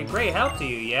team and be a great help to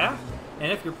you, yeah? And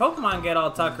if your Pokemon get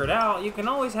all tuckered out, you can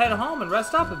always head home and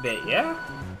rest up a bit, yeah?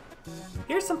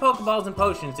 Here's some Pokeballs and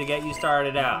potions to get you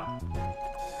started out.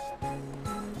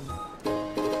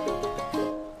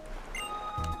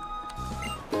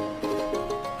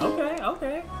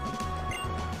 Okay.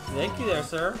 Thank you there,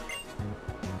 sir.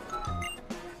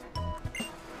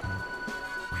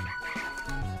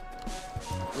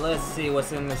 Let's see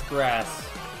what's in this grass.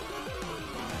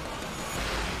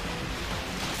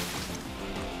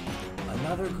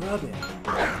 Another Grubbin.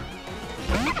 No,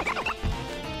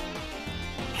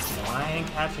 I ain't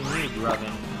catching you,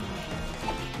 Grubbin.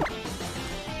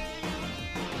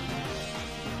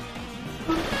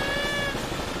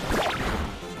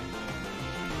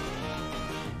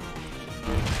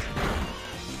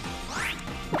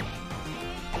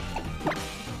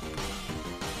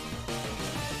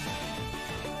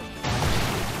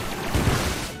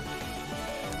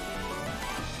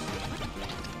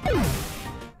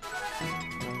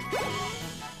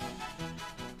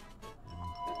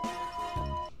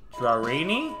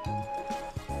 Drarini?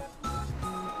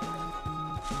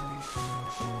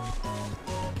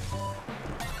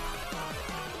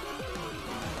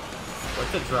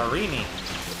 What's a Drarini?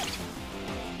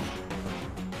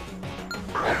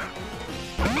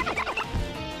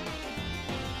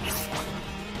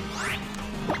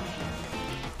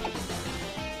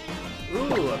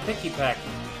 Ooh, a Pikipek.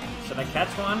 Should I catch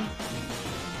one?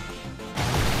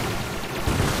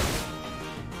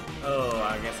 Oh,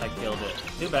 I guess I killed it.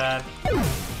 Too bad.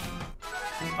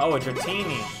 Oh, a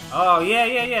Dratini. Oh,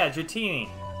 yeah, Dratini.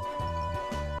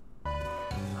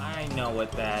 I know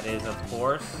what that is, of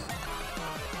course.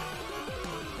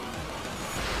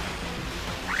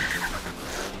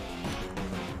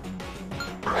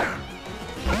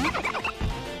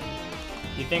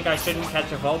 You think I shouldn't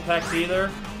catch a Vulpix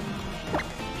either?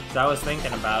 'Cause I was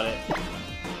thinking about it.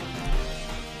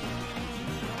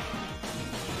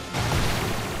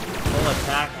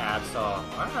 Attack Absol.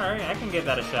 Alright, I can give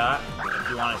that a shot. If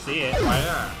you want to see it, why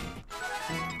not?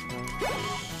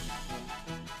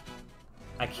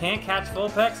 I can't catch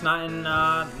Vulpix, not in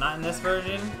this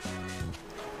version.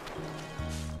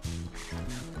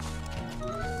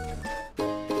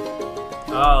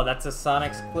 Oh, that's a Sun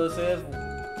exclusive?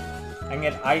 I can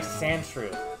get Ice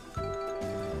Sandshrew.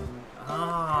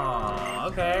 Oh,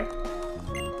 okay.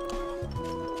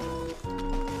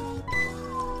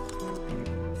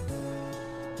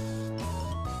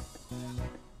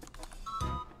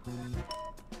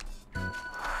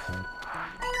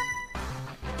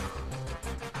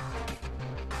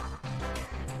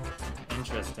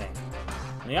 Interesting.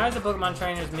 When the eyes of Pokemon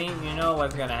trainers meet, you know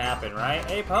what's gonna happen, right?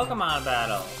 A Pokemon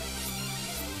battle!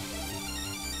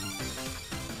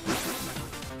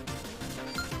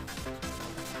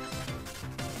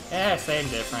 Eh, same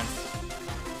difference.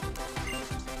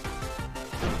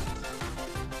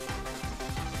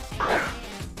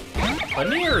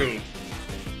 Baniri!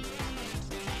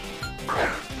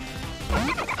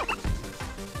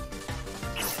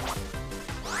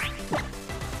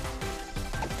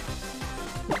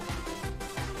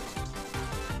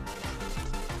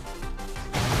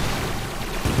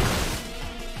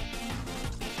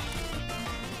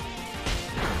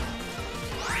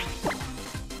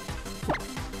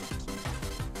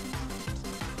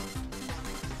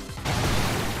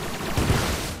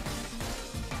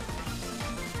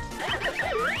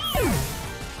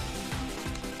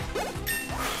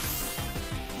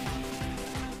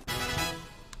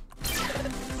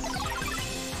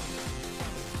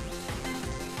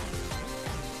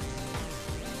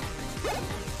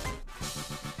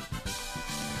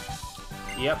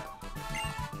 Yep.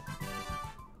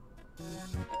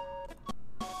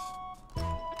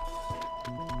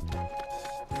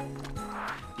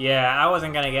 Yeah, I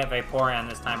wasn't gonna get Vaporeon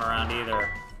this time around either.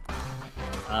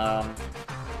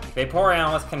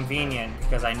 Vaporeon was convenient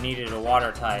because I needed a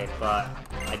water type, but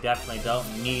I definitely don't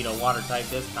need a water type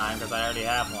this time because I already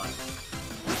have one.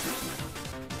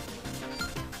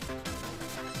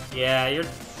 Yeah,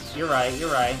 you're right,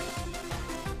 you're right.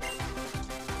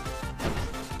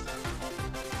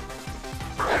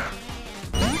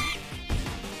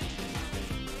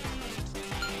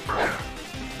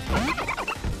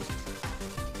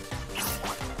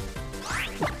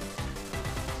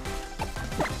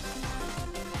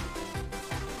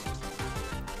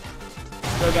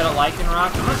 Still got a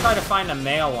Lycanroc. I'm gonna try to find a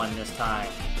male one this time.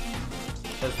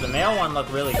 Because the male one looked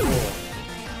really cool.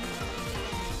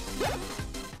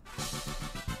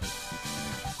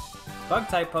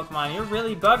 Bug-type Pokemon, you're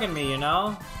really bugging me, you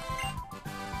know?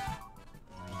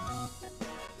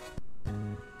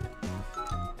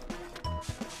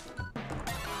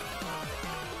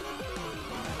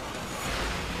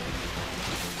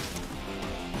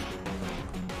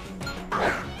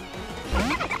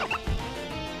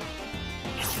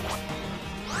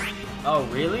 Oh,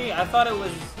 really? I thought it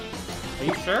was... Are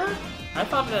you sure? I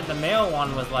thought that the male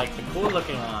one was, like, the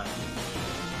cool-looking one.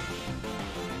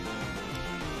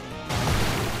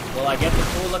 Will I get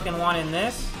the cool-looking one in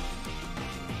this?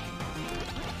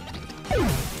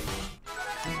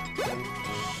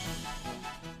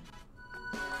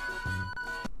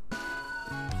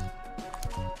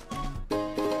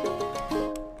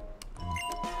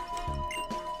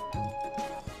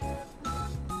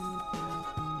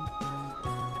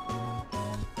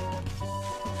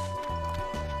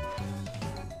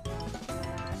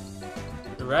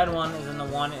 The red one is in the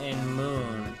one in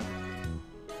Moon.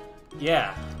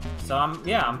 Yeah. So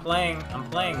I'm playing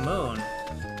Moon.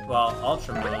 Well,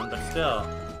 Ultra Moon, but still.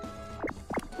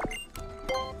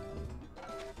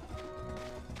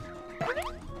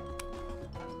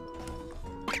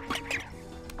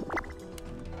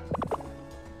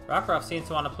 Rockruff seems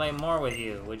to want to play more with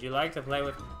you. Would you like to play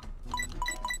with...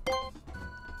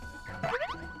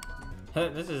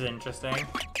 This is interesting.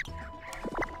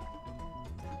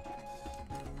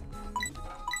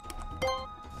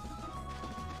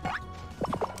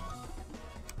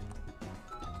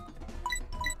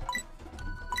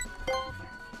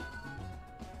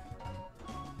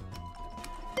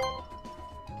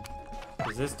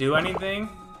 Does this do anything?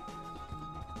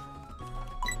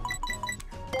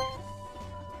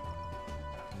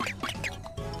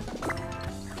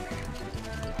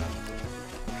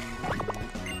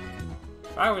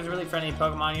 If I was a really friendly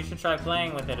Pokemon, you should try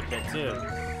playing with it a bit too.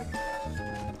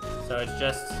 So it's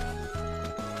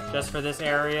just for this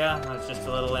area. It's just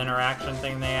a little interaction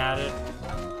thing they added.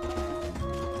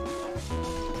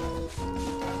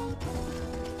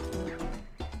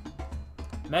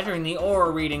 Measuring the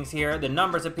aura readings here, the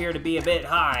numbers appear to be a bit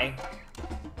high.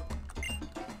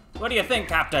 What do you think,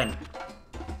 Captain?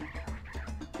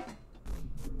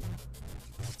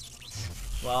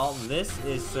 Well, this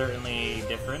is certainly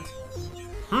different.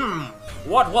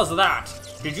 What was that?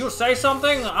 Did you say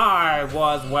something? I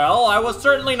was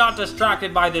certainly not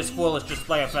distracted by this foolish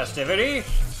display of festivity.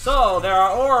 So, there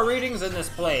are aura readings in this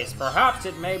place. Perhaps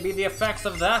it may be the effects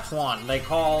of that one they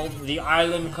call the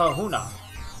Island Kahuna.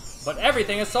 But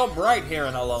everything is so bright here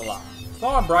in Alola.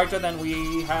 Far brighter than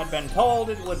we had been told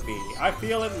it would be. I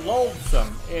feel it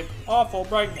loathsome, its awful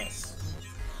brightness.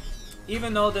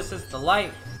 Even though this is the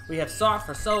light we have sought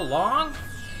for so long?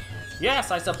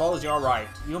 Yes, I suppose you're right.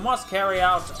 You must carry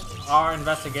out our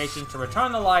investigation to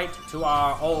return the light to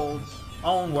our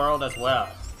own world as well,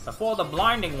 before the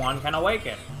blinding one can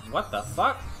awaken. What the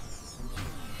fuck?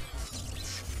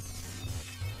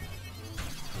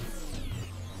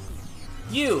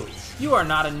 You are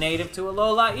not a native to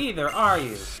Alola either, are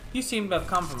you? You seem to have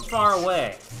come from far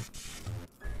away.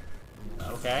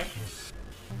 Okay.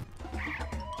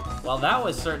 Well, that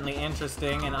was certainly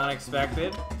interesting and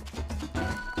unexpected.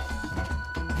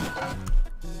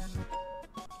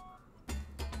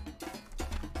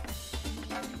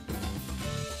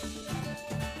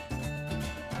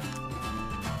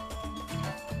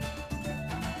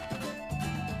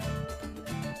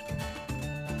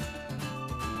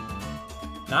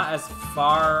 Not as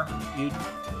far,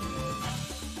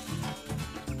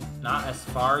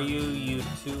 you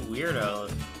two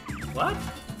weirdos. What?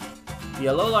 The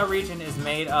Alola region is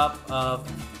made up of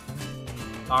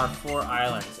our 4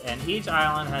 islands, and each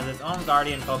island has its own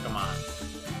guardian Pokemon.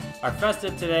 Our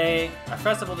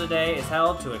festival today is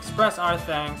held to express our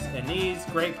thanks in these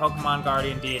great Pokemon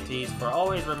guardian deities for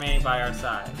always remaining by our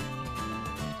side.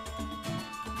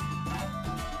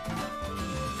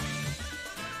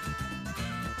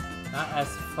 Not as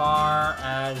far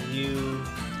as you...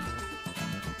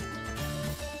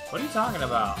 What are you talking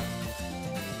about?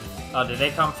 Oh, did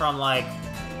they come from, like,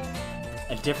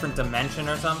 a different dimension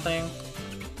or something?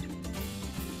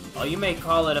 Well, you may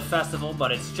call it a festival,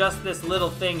 but it's just this little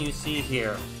thing you see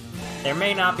here. There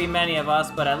may not be many of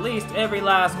us, but at least every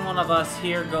last one of us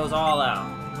here goes all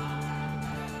out.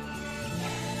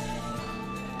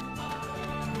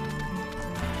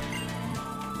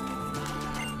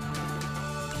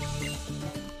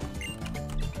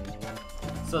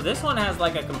 So this one has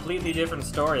like a completely different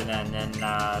story than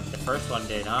the first one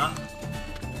did, huh?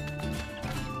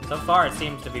 So far it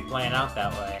seems to be playing out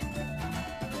that way.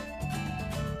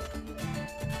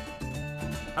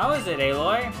 How is it,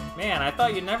 Aloy? Man, I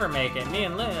thought you'd never make it. Me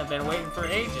and Lynn have been waiting for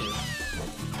ages.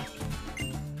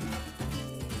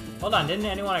 Hold on, didn't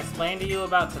anyone explain to you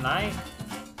about tonight?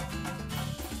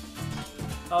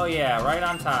 Oh yeah, right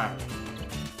on time.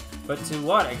 But to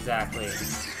what exactly?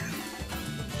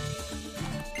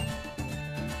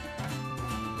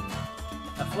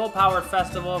 A full-powered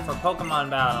festival for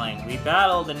Pokemon battling. We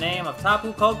battled the name of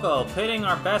Tapu Koko, pitting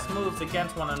our best moves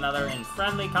against one another in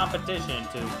friendly competition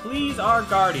to please our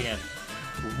guardian.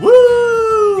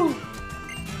 Woo!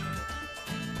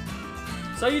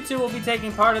 So you two will be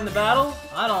taking part in the battle?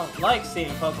 I don't like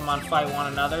seeing Pokemon fight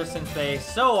one another since they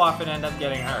so often end up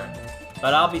getting hurt.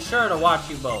 But I'll be sure to watch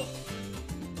you both.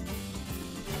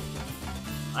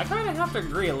 I kind of have to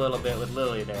agree a little bit with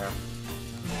Lily there.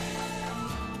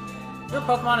 Your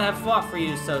Pokemon have fought for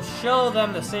you, so show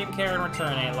them the same care in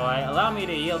return, Aloy. Allow me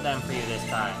to yield them for you this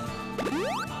time.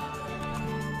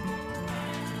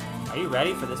 Are you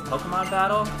ready for this Pokemon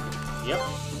battle? Yep,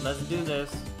 let's do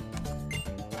this.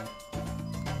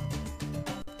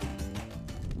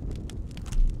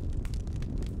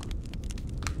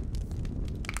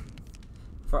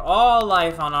 For all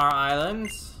life on our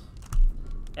islands,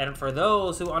 and for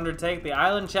those who undertake the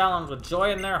island challenge with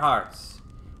joy in their hearts,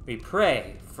 we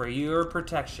pray for your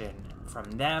protection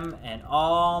from them and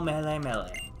all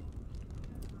Melee.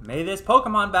 May this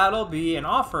Pokemon battle be an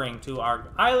offering to our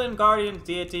island guardian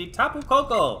deity, Tapu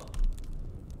Koko.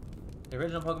 The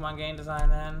original Pokemon game design,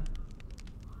 then?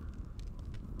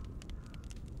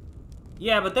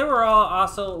 Yeah, but they were all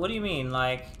also... What do you mean?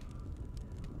 Like...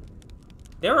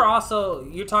 They were also...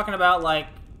 You're talking about, like,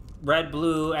 red,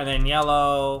 blue, and then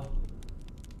yellow,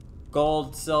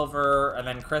 gold, silver, and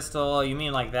then crystal. You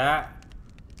mean like that?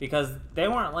 Because they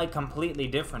weren't, like, completely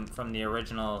different from the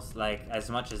originals, like, as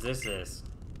much as this is.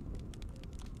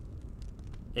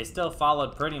 They still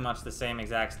followed pretty much the same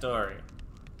exact story.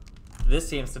 This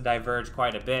seems to diverge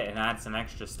quite a bit and add some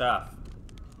extra stuff.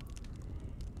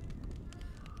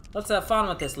 Let's have fun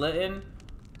with this, Litten.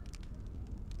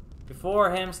 Before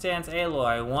him stands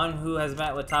Aloy, one who has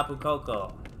met with Tapu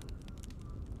Koko.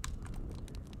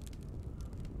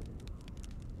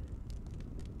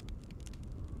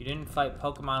 You didn't fight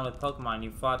Pokemon with Pokemon, you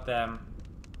fought them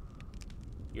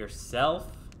yourself?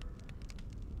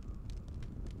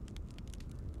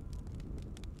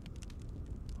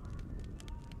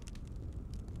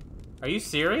 Are you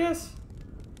serious?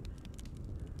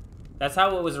 That's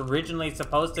how it was originally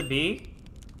supposed to be?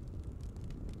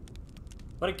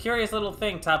 What a curious little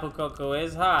thing Tapu Koko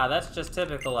is, huh? That's just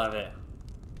typical of it.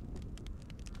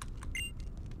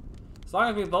 As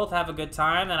long as we both have a good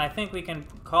time, then I think we can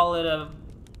call it a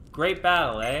great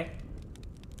battle, eh?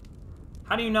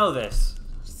 How do you know this?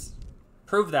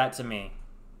 Prove that to me.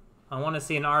 I want to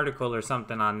see an article or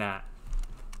something on that.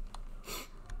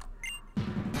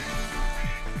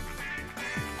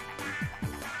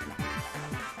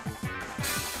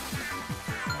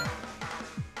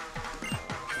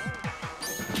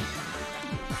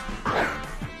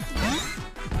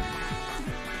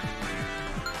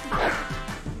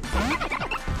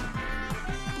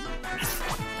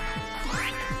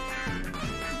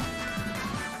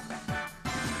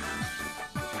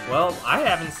 Well, I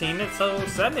haven't seen it, so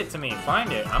send it to me.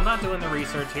 Find it. I'm not doing the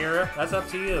research here. That's up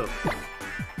to you.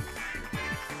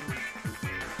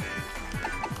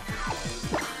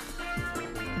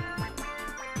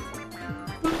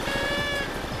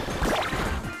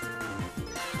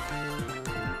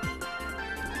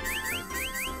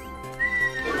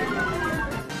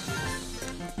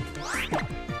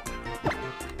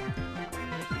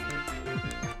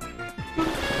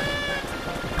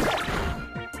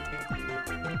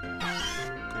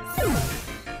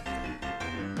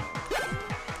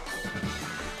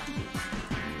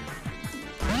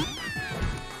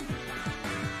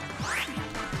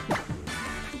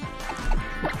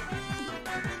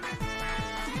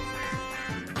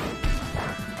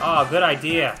 Oh, good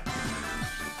idea.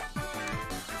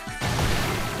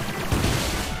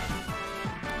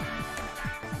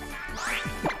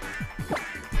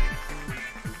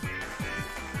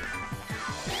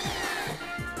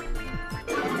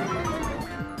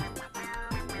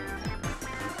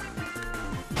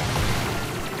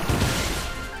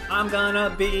 I'm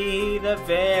gonna be the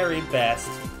very best,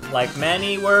 like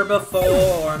many were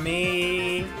before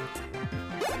me.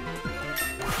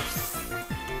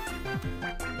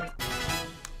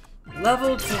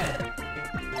 Level 10.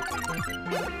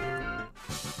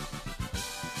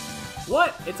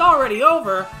 What? It's already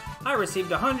over? I received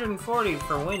 140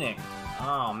 for winning.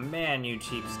 Oh man, you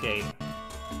cheapskate.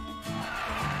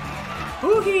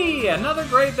 Hoo-hee! Another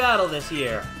great battle this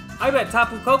year. I bet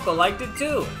Tapu Koko liked it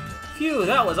too. Phew,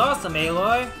 that was awesome,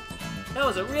 Aloy. That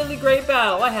was a really great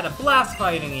battle. I had a blast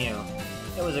fighting you.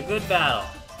 It was a good battle.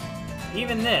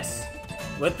 Even this.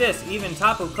 With this, even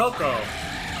Tapu Koko.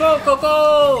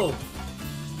 Go!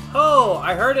 Oh,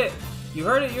 I heard it. You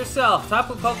heard it yourself.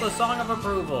 Tapu Koko's song of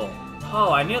approval.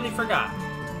 Oh, I nearly forgot.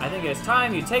 I think it's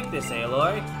time you take this,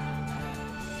 Aloy.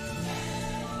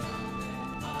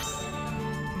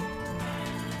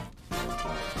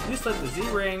 You slip the Z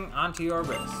ring onto your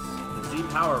wrist. The Z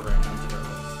power ring onto your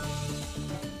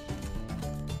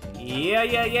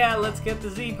wrist. Yeah, let's get the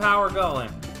Z power going.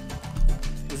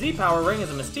 The Z power ring is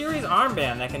a mysterious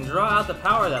armband that can draw out the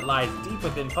power that lies deep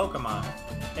within Pokemon.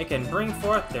 It can bring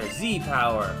forth their Z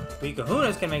power. We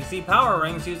Kahunas can make Z power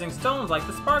rings using stones like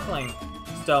the Sparkling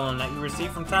Stone that you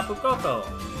received from Tapu Koko.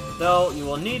 Though, you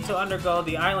will need to undergo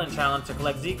the Island Challenge to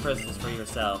collect Z crystals for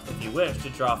yourself if you wish to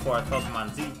draw forth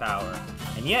Pokemon Z power.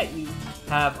 And yet, you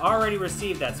have already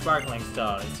received that Sparkling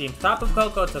Stone. It seems Tapu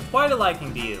Koko took quite a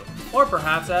liking to you, or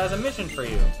perhaps as a mission for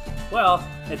you. Well,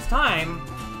 it's time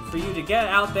for you to get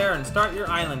out there and start your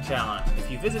Island Challenge. If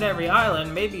you visit every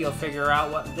island, maybe you'll figure out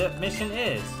what the mission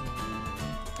is.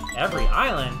 Every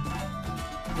island?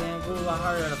 Damn, Google,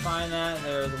 harder to find that.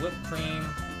 There's whipped cream.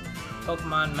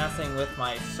 Pokemon messing with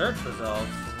my search results.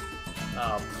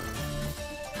 Oh,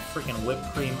 freaking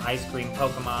whipped cream, ice cream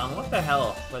Pokemon. What the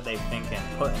hell were they thinking?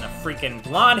 Putting a freaking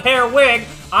blonde hair wig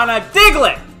on a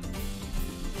Diglett!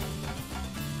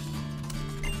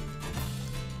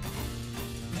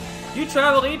 You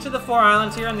traveled each of the 4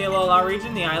 islands here in the Alola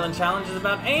region. The Island Challenge is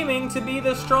about aiming to be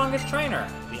the strongest trainer.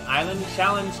 The Island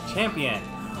Challenge champion.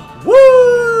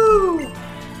 Woo!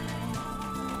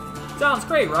 Sounds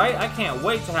great, right? I can't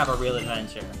wait to have a real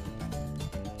adventure.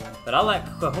 But I'll let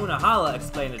Kahuna Hala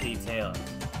explain the details.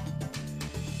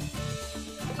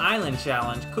 The Island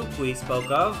Challenge Kukui spoke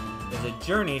of is a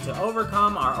journey to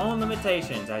overcome our own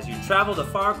limitations as you travel to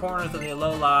far corners of the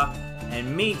Alola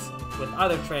and meet with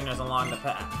other trainers along the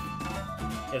path.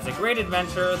 It's a great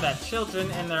adventure that children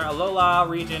in their Alola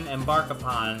region embark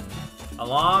upon,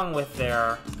 along with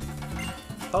their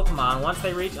Pokemon once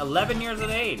they reach 11 years of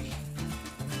age.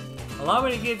 Allow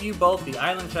me to give you both the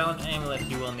Island Challenge amulet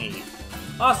you will need.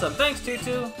 Awesome, thanks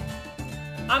Tutu!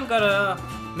 I'm gonna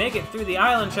make it through the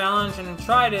Island Challenge and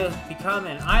try to become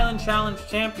an Island Challenge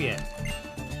champion.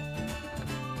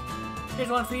 Here's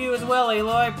one for you as well,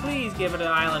 Aloy. Please give it an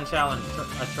Island Challenge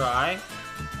a try.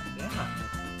 Yeah.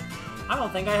 I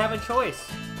don't think I have a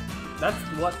choice. That's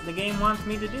what the game wants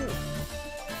me to do.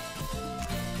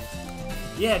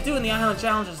 Yeah, doing the Island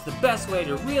Challenge is the best way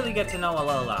to really get to know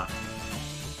Alola.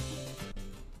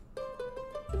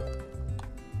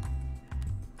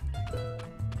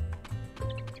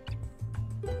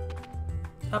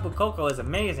 Tapu Koko is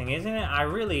amazing, isn't it?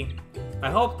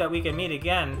 I hope that we can meet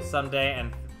again someday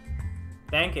and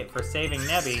thank it for saving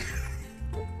Nebby.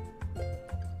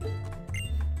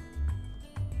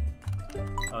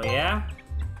 Oh yeah?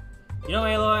 You know,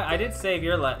 Aloy, I did save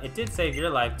your life. It did save your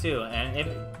life too,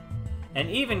 and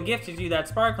even gifted you that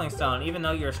Sparkling Stone, even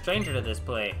though you're a stranger to this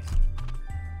place.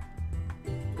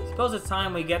 Suppose it's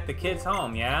time we get the kids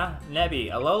home, yeah? Nebby,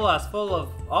 Alola is full of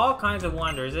all kinds of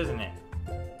wonders, isn't it?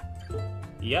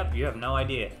 Yep, you have no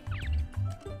idea.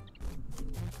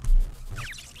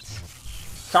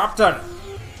 Captain!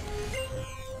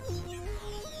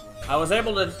 I was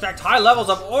able to detect high levels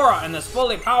of aura in this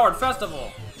fully powered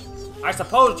festival. I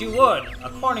supposed you would.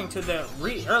 According to the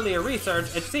earlier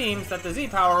research, it seems that the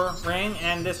Z-Power Ring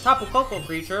and this Tapu Koko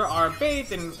creature are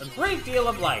bathed in a great deal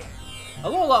of light.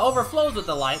 Alola overflows with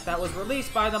the light that was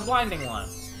released by the Blinding One.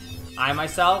 I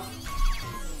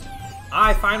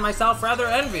find myself rather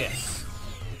envious.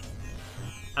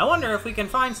 I wonder if we can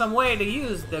find some way to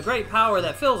use the great power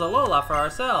that fills Alola for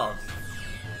ourselves.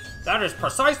 That is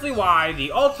precisely why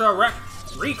the Ultra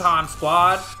Recon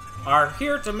Squad are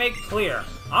here to make clear.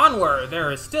 Onward,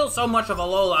 there is still so much of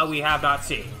Alola we have not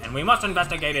seen, and we must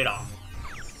investigate it all.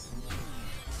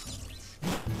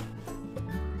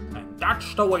 And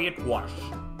that's the way it was.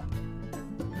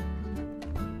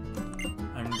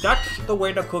 And that's the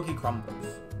way the cookie crumbles.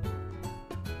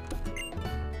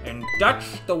 And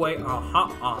that's the way,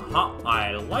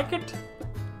 I like it.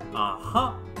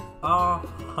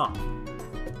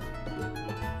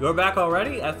 You're back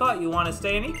already? I thought you want to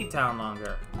stay in Iki Town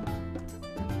longer.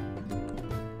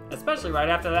 Especially right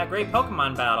after that great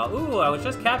Pokemon battle. Ooh, I was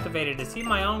just captivated to see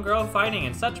my own girl fighting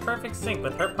in such perfect sync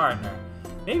with her partner.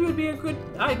 Maybe it would be a good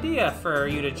idea for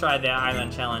you to try the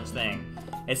Island Challenge thing.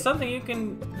 It's something you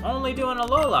can only do in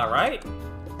Alola, right?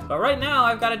 But right now,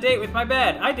 I've got a date with my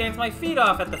bed. I danced my feet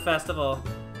off at the festival.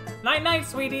 Night-night,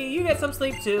 sweetie. You get some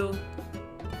sleep, too.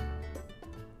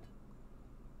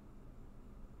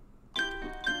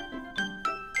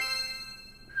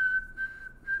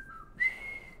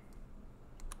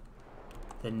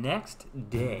 The next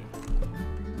day.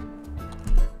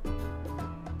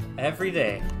 Every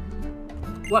day.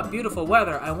 What beautiful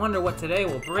weather. I wonder what today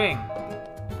will bring.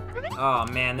 Oh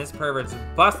man, this pervert's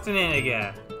busting in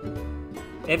again.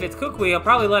 If it's Kukui, I'll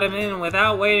probably let him in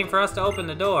without waiting for us to open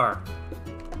the door.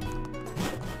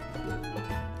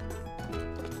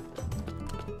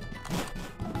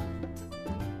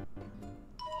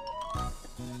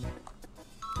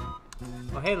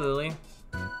 Oh, hey, Lily.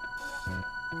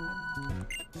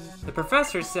 The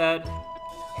professor said,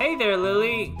 "Hey there,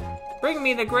 Lily. Bring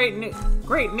me the great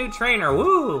new trainer,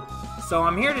 woo! So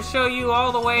I'm here to show you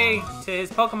all the way to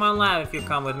his Pokemon lab if you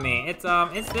come with me. It's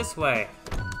this way.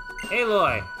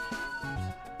 Aloy.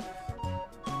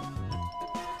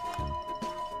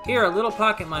 Here, a little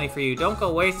pocket money for you. Don't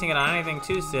go wasting it on anything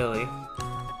too silly."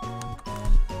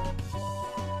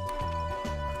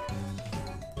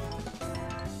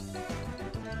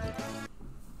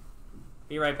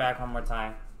 Be right back one more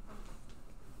time.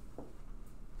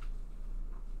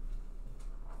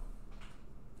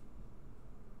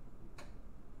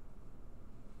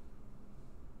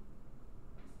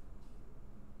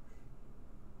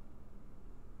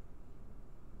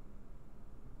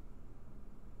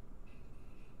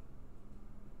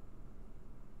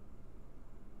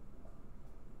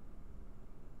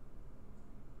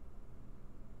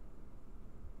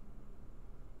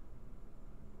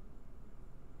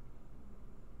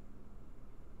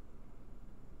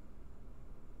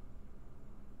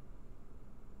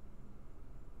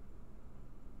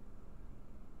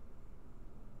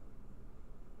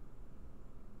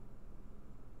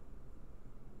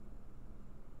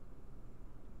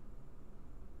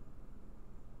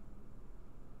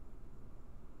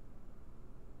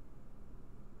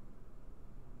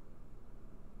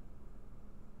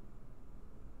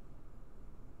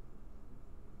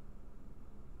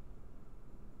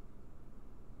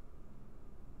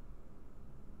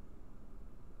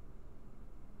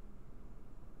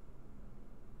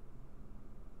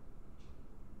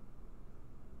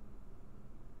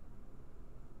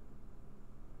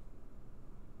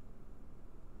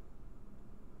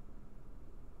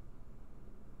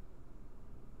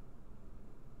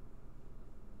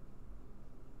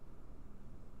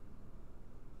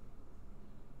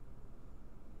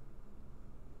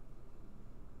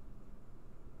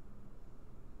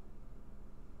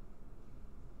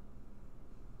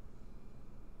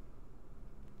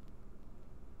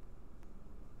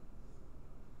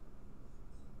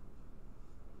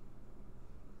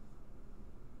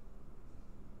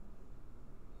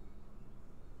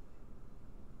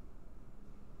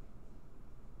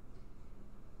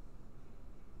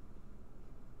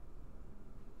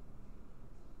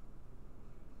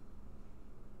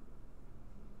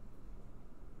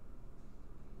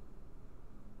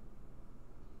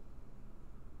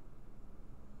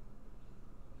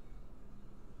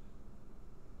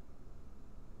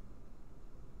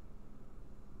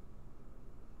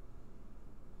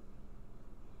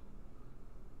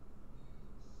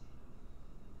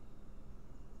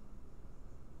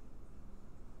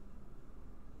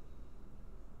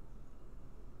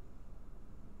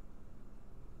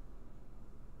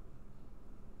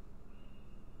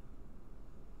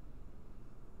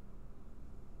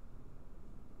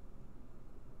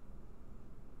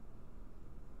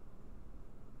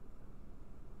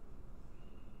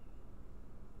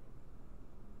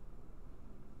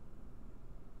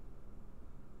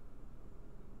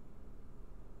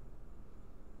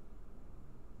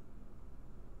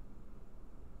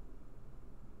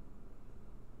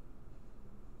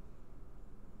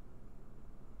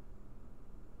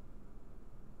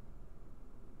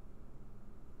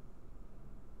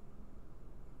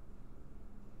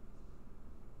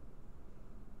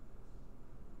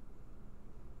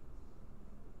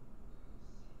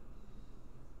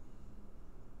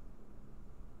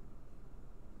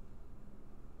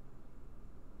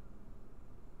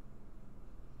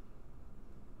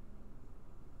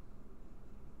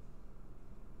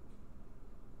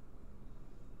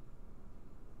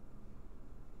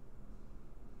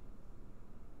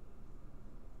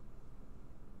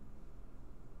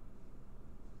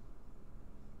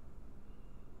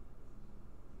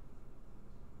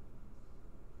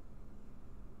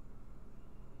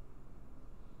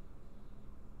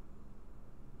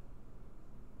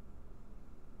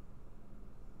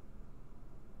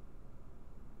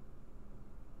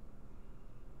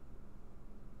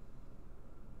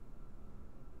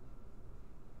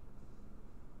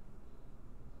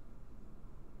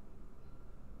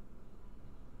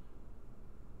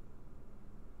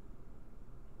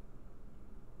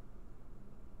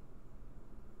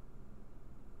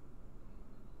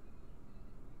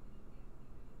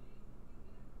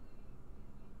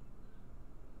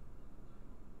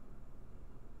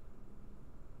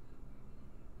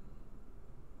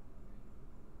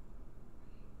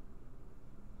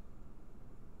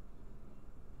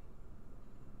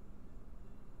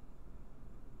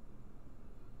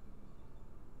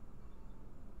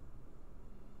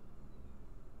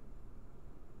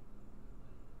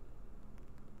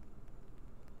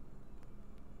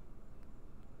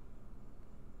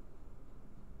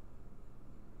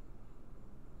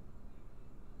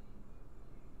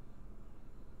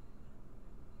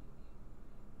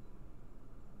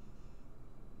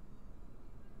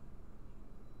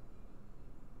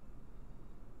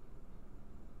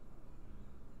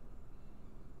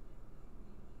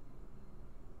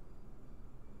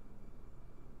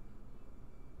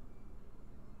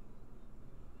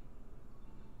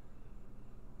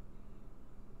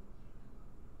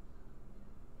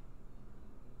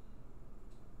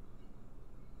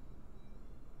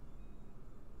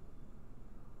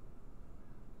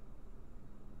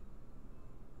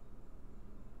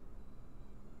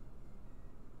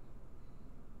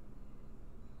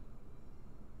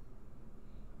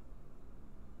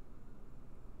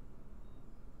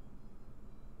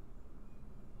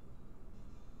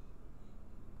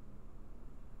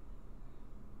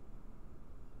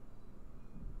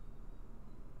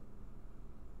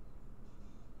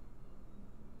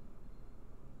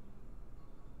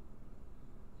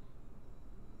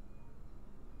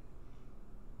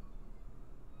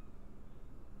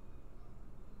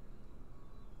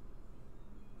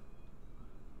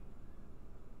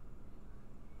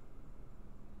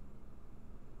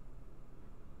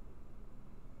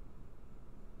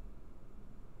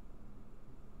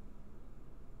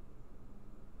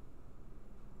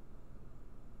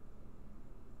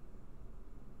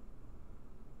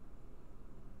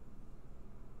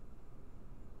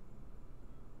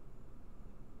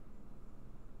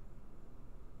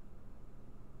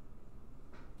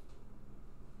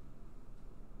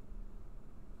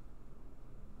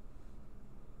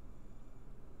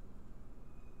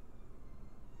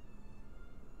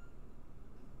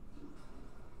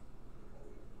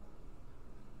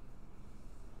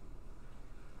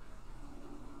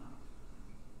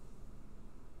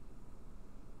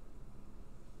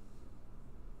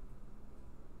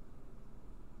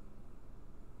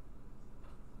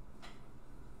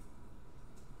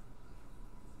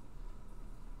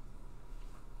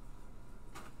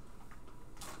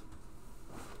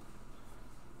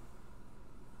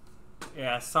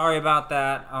 Yeah, sorry about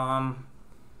that. I'm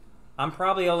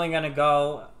probably only gonna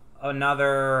go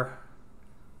another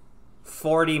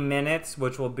 40 minutes,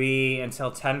 which will be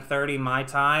until 10:30 my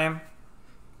time.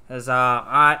 Cause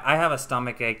I have a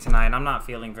stomach ache tonight. I'm not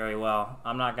feeling very well.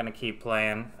 I'm not gonna keep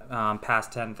playing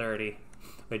past 10:30,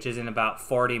 which is in about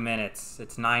 40 minutes.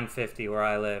 It's 9:50 where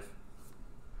I live.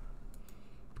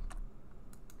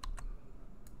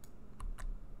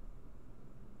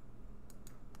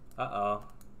 Uh-oh.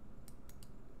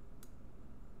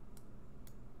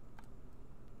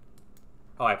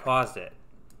 Oh, I paused it.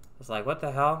 I was like, what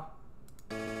the hell?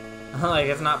 Like,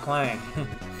 it's not playing.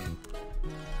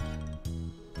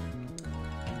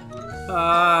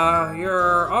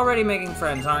 You're already making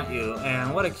friends, aren't you?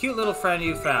 And what a cute little friend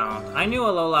you found. I knew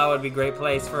Alola would be a great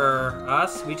place for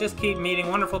us. We just keep meeting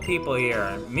wonderful people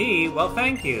here. Me? Well,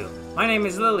 thank you. My name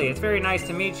is Lily. It's very nice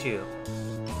to meet you.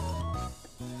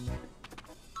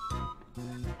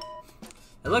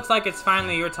 It looks like it's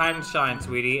finally your time to shine,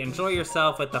 sweetie. Enjoy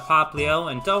yourself with the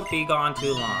Poplio and don't be gone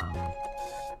too long.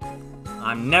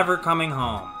 I'm never coming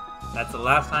home. That's the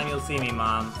last time you'll see me,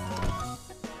 Mom.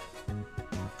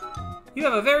 You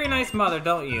have a very nice mother,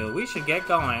 don't you? We should get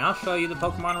going. I'll show you the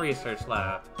Pokemon Research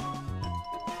Lab.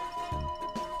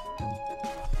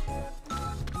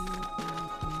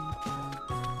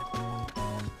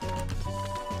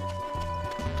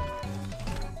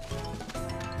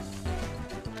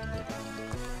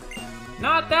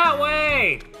 Not that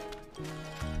way!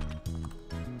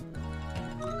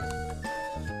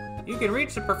 You can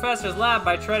reach the professor's lab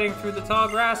by treading through the tall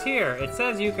grass here. It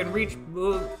says you can research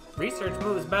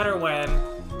moves better when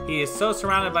he is so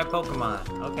surrounded by Pokemon.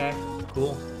 Okay,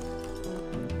 cool.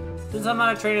 Since I'm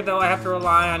not a trainer though, I have to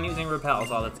rely on using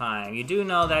repels all the time. You do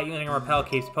know that using a repel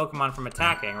keeps Pokemon from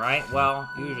attacking, right? Well,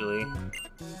 usually.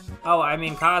 Oh, I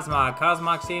mean Cosmog.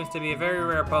 Cosmog seems to be a very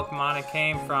rare Pokemon. It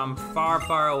came from far,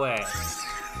 far away.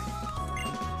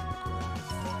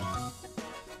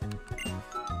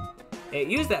 It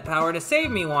used that power to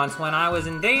save me once when I was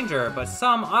in danger, but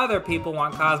some other people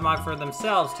want Cosmog for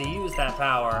themselves to use that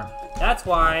power. That's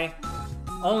why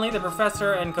only the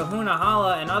professor and Kahuna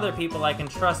Hala and other people I can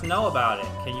trust know about it.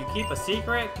 Can you keep a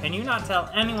secret? Can you not tell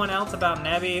anyone else about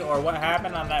Nebby or what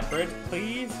happened on that bridge,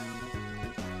 please?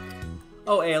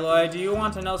 Oh, Aloy, do you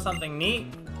want to know something neat?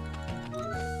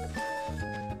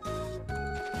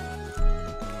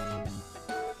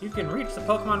 You can reach the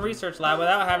Pokemon Research Lab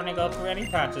without having to go through any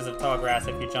patches of tall grass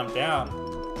if you jump down.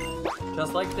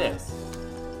 Just like this.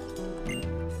 If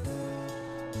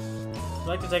you'd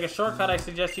like to take a shortcut, I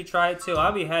suggest you try it too.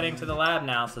 I'll be heading to the lab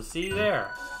now, so see you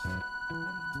there.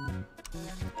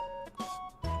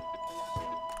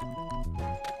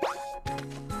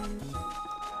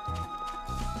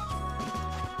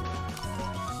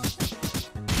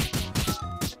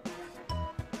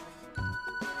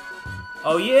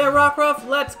 Oh yeah, Rockruff,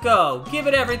 let's go! Give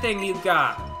it everything you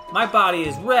got! My body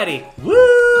is ready!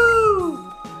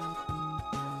 Woo!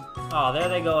 Oh, there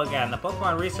they go again. The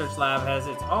Pokemon Research Lab has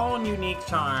its own unique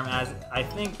charm, as I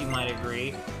think you might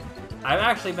agree. I've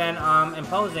actually been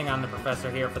imposing on the professor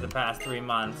here for the past 3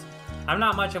 months. I'm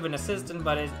not much of an assistant,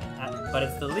 but it's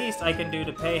the least I can do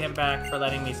to pay him back for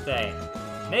letting me stay.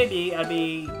 Maybe I'd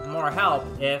be more help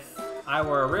if I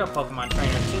were a real Pokemon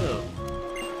trainer too.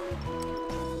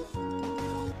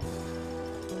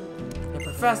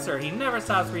 Professor, he never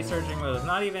stops researching moves,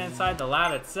 not even inside the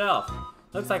lab itself.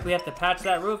 Looks like we have to patch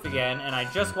that roof again, and I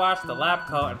just washed the lab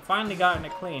coat and finally gotten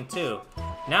it clean too.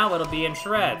 Now it'll be in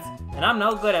shreds, and I'm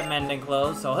no good at mending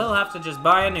clothes, so he'll have to just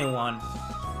buy a new one.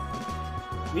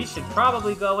 We should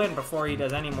probably go in before he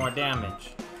does any more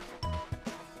damage.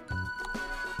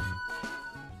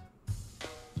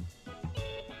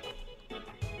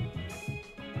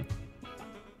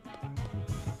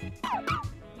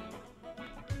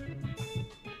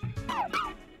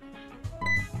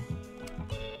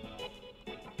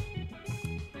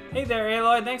 Hey there,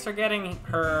 Aloy. Thanks for getting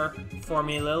her for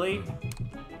me, Lily.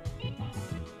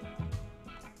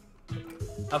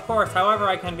 Of course, however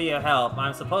I can be of help.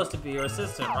 I'm supposed to be your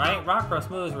assistant, right? Rockruff's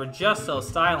moves were just so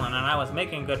styling, and I was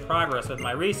making good progress with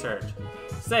my research.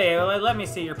 Say, Aloy, let me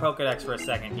see your Pokedex for a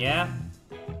second, yeah?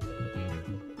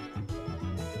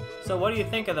 So what do you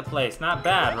think of the place? Not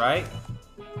bad, right?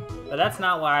 But that's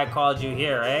not why I called you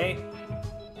here, eh?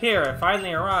 Here, it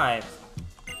finally arrived.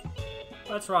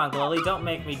 What's wrong, Lily? Don't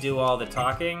make me do all the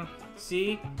talking.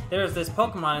 See? There's this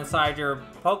Pokemon inside your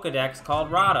Pokedex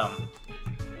called Rotom.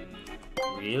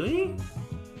 Really?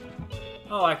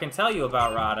 Oh, I can tell you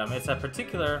about Rotom. It's a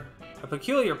peculiar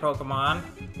Pokemon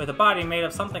with a body made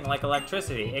of something like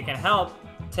electricity. It can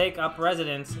take up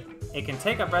residence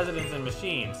in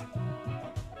machines.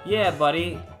 Yeah,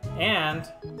 buddy. And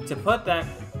to put that...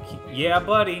 Yeah,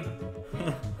 buddy.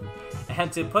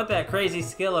 And to put that crazy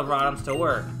skill of Rotom's to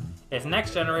work. It's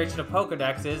next generation of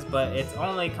Pokedexes, but it's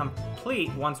only complete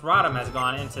once Rotom has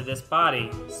gone into this body,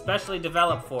 specially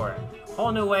developed for it.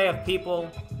 Whole new way of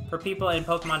for people in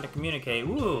Pokemon to communicate.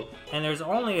 Woo! And there's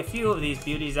only a few of these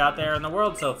beauties out there in the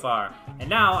world so far. And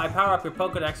now I power up your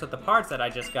Pokedex with the parts that I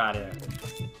just got in.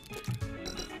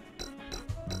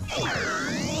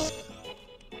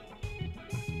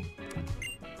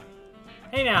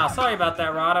 Hey now, sorry about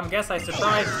that, Rotom. Guess I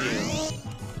surprised you.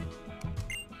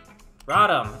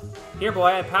 Rotom, here boy,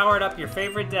 I powered up your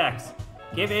favorite dex.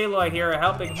 Give Aloy here a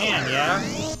helping hand, yeah?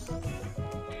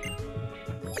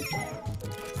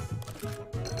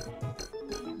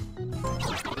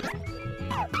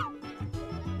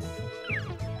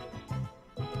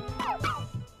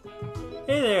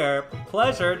 Hey there,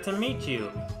 pleasure to meet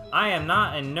you. I am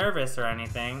not nervous or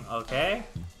anything, okay?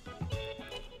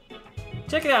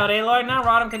 Check it out, Aloy, now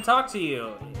Rotom can talk to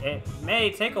you. It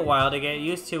may take a while to get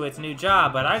used to its new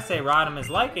job, but I say Rotom is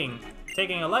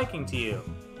taking a liking to you.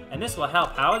 And this will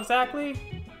help how exactly?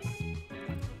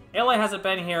 Aloy hasn't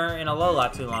been here in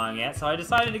Alola too long yet, so I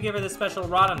decided to give her this special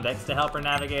Rotom Dex to help her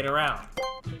navigate around.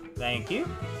 Thank you.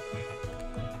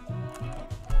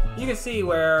 You can see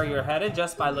where you're headed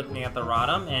just by looking at the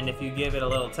Rotom, and if you give it a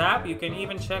little tap, you can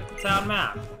even check the town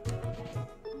map.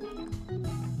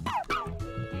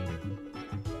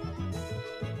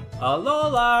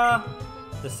 Alola!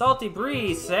 The salty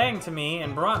breeze sang to me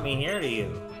and brought me here to you.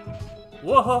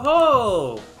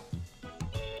 Whoa-ho-ho!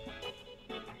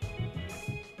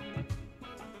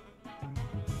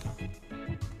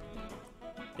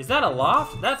 Is that a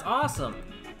loft? That's awesome!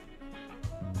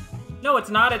 No,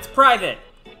 it's not. It's private!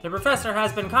 The professor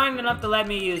has been kind enough to let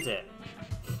me use it.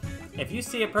 If you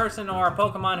see a person or a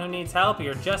Pokemon who needs help,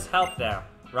 you're just help them.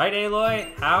 Right,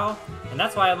 Aloy? How? And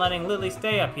that's why I'm letting Lily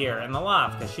stay up here in the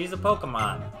loft, because she's a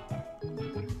Pokemon.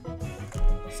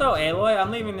 So, Aloy,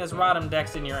 I'm leaving this Rotom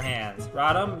Dex in your hands.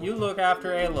 Rotom, you look after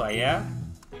Aloy, yeah?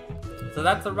 So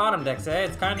that's the Rotom Dex, eh?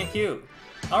 It's kinda cute.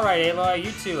 Alright, Aloy,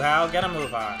 you too, Hal. Get a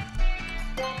move on.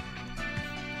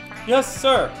 Yes,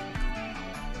 sir!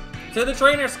 To the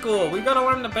trainer school! We've got to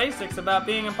learn the basics about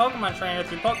being a Pokemon trainer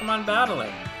through Pokemon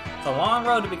battling. It's a long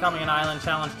road to becoming an Island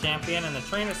Challenge champion, and the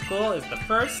trainer school is the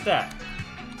first step.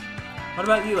 What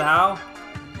about you, Hal?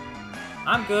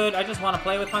 I'm good, I just want to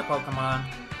play with my Pokemon.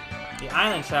 The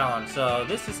Island Challenge, so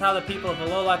this is how the people of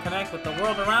Alola connect with the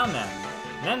world around them.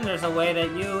 And then there's a way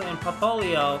that you and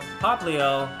Poplio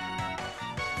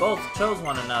both chose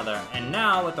one another, and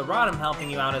now with the Rotom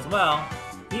helping you out as well,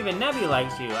 even Nebby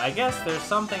likes you. I guess there's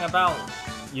something about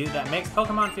you that makes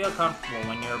Pokemon feel comfortable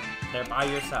when you're there by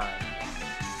your side.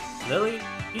 Lily,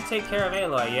 you take care of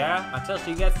Aloy, yeah? Until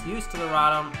she gets used to the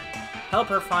Rotom, help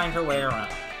her find her way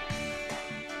around.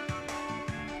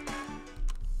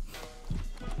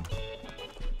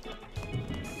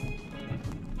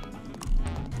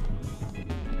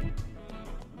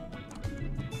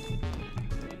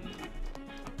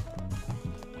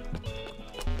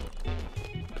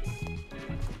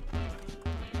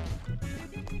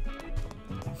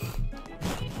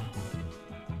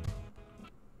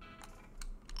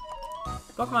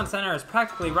 Pokemon Center is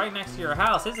practically right next to your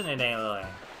house, isn't it, Aloy?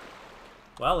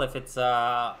 Well, if it's,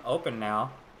 open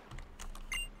now.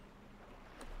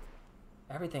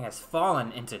 Everything has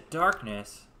fallen into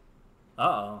darkness.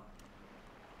 Uh-oh.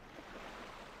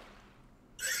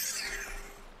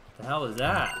 What the hell was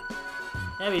that?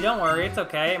 Nebby, don't worry, it's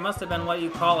okay. It must have been what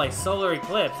you call a solar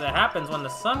eclipse. It happens when the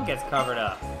sun gets covered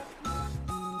up.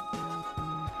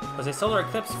 Was a solar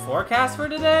eclipse forecast for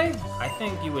today? I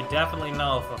think you would definitely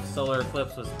know if a solar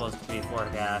eclipse was supposed to be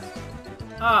forecast.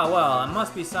 Ah, well, it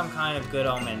must be some kind of good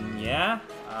omen, yeah?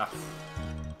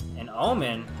 An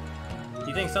omen?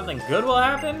 You think something good will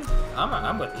happen?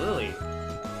 I'm with Lily.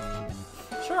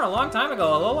 Sure, a long time ago,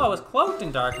 Alola was cloaked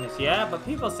in darkness, yeah? But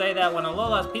people say that when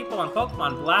Alola's people and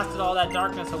Pokemon blasted all that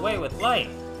darkness away with light.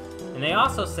 And they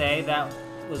also say that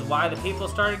was why the people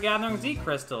started gathering Z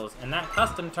crystals, and that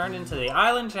custom turned into the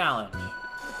Island Challenge.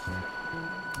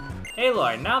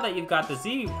 Aloy, now that you've got the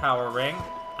Z Power Ring,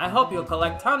 I hope you'll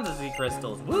collect tons of Z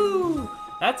crystals. Woo!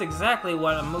 That's exactly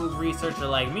what a move researcher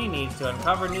like me needs to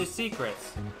uncover new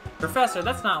secrets. Professor,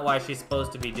 that's not why she's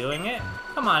supposed to be doing it.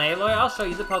 Come on, Aloy, I'll show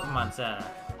you the Pokemon Center.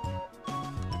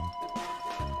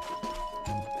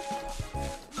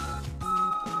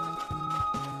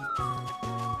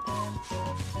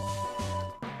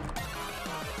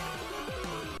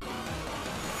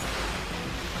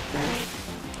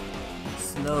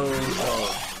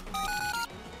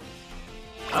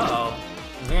 Uh-oh.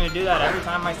 Is it gonna do that every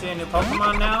time I see a new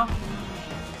Pokemon now?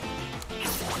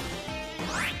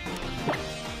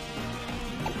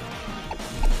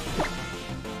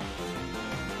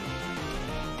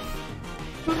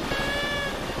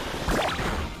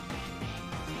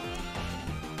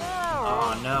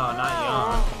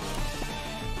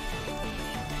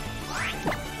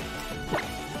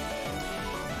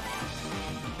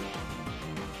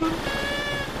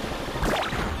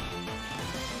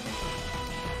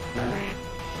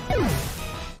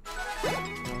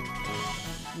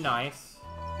 nice.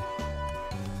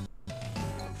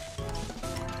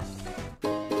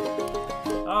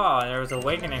 Oh, there was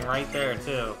Awakening right there,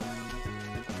 too.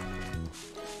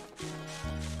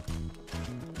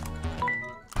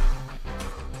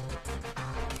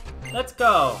 Let's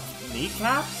go!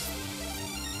 Kneecaps?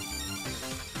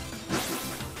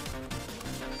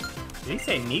 Did he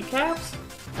say kneecaps?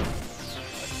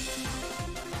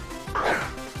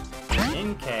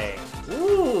 Inkay.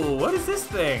 Ooh, what is this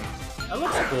thing? That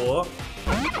looks cool.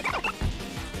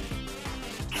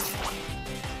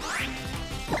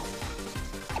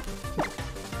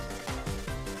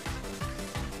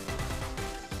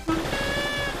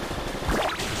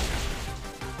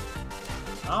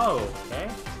 Oh, okay.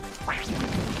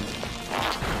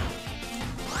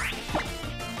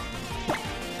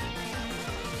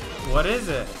 What is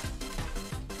it?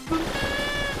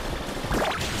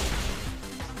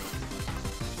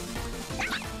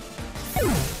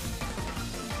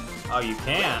 Oh, you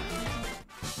can't.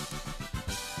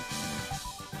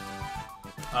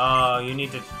 Oh, you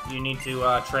need to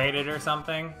trade it or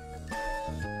something?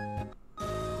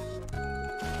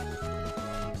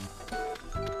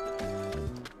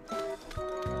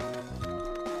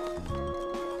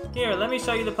 Here, let me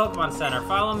show you the Pokemon Center.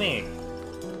 Follow me.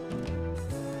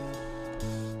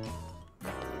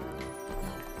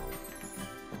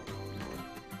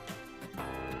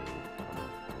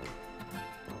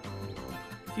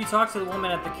 If you talk to the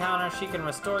woman at the counter, she can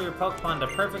restore your Pokemon to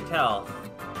perfect health.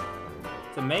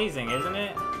 It's amazing, isn't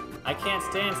it? I can't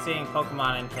stand seeing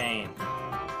Pokemon in pain.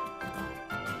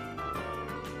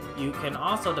 You can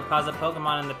also deposit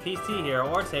Pokemon in the PC here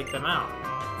or take them out.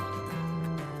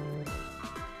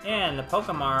 And the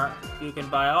Pokemart, you can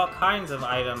buy all kinds of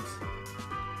items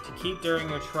to keep during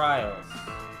your trials.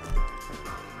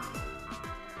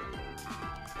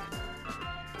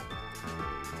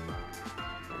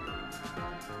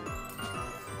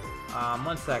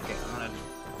 One second.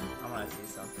 I wanna see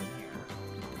something here.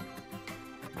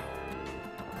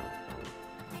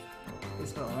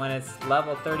 This one, when it's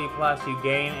level 30 plus, you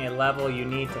gain a level you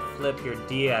need to flip your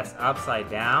DS upside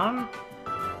down.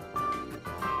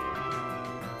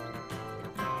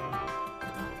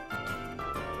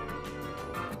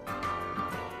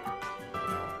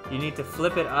 You need to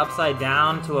flip it upside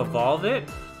down to evolve it?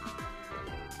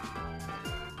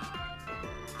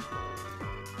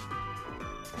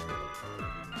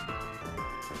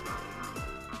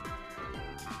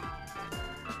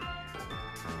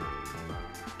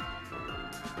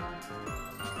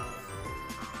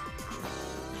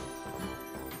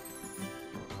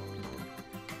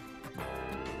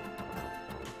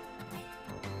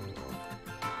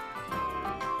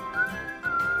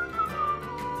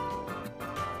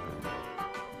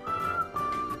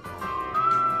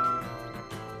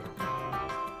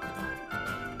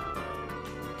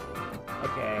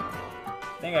 Okay, I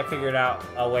think I figured out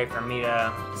a way for me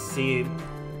to see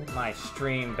my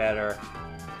stream better.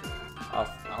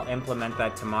 I'll implement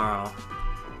that tomorrow.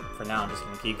 For now, I'm just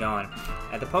gonna keep going.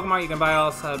 At the Pokemart, you can buy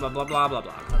all blah blah blah blah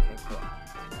blah. Okay, cool.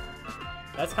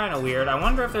 That's kind of weird. I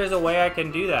wonder if there's a way I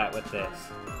can do that with this.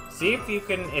 See if you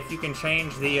can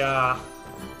change the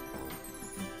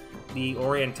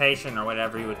orientation or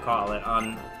whatever you would call it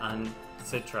on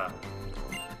Citra.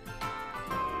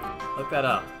 Look that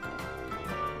up.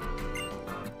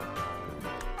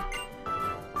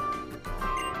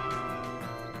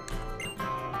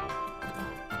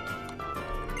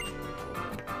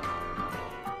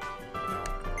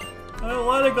 I don't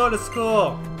want to go to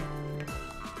school.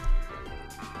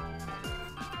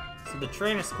 So the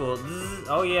trainer school,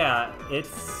 oh yeah,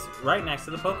 it's right next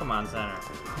to the Pokemon Center.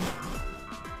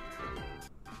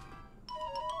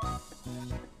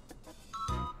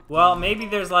 Well, maybe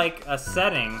there's like a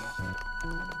setting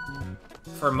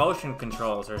for motion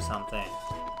controls or something.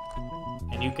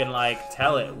 And you can like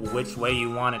tell it which way you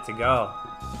want it to go.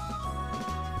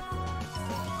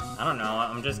 I don't know,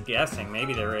 I'm just guessing.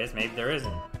 Maybe there is, maybe there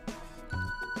isn't.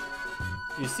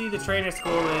 You see, the trainer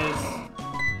school is...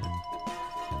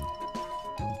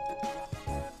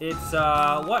 It's,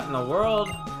 what in the world?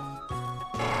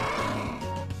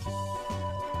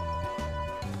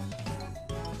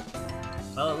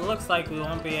 Well, it looks like we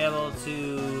won't be able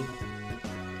to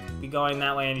be going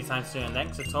that way anytime soon.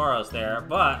 Thanks to Tauros there,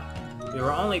 but we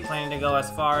were only planning to go as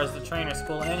far as the trainer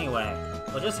school anyway.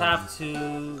 We'll just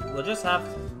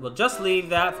leave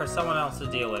that for someone else to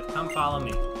deal with. Come follow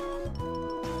me.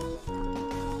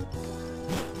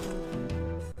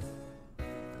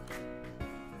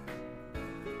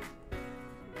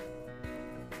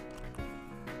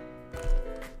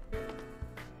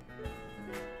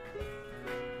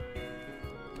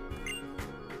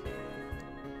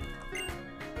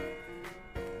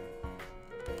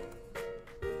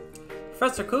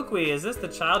 Professor Kukui, is this the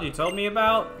child you told me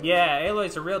about? Yeah,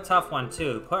 Aloy's a real tough one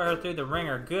too. Put her through the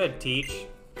ringer good, Teach.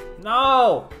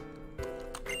 No!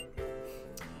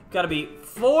 Gotta be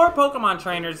 4 Pokemon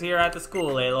trainers here at the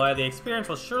school, Aloy. The experience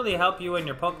will surely help you and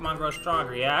your Pokemon grow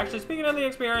stronger. Yeah, actually, speaking of the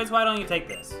experience, why don't you take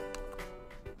this?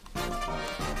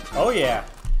 Oh yeah.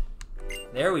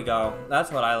 There we go.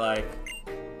 That's what I like.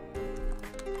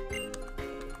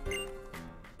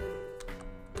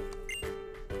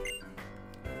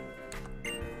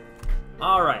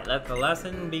 Alright, let the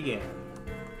lesson begin.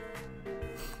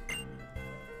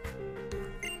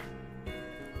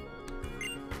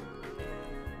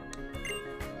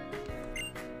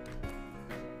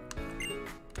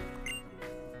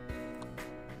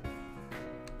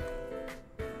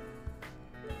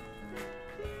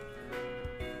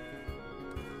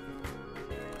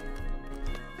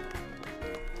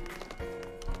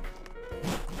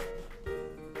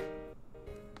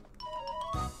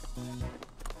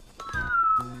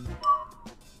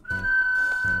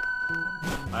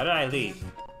 Why did I leave?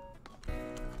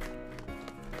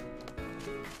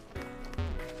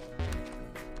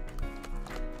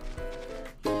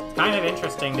 Kind of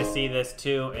interesting to see this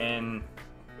too in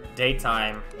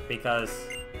daytime because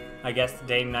I guess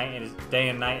day and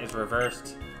night is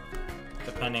reversed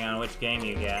depending on which game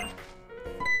you get.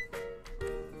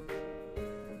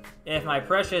 If my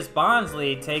precious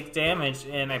Bonsly takes damage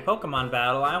in a Pokemon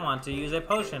battle, I want to use a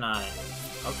potion on it.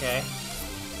 Okay.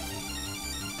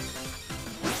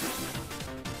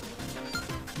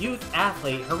 Youth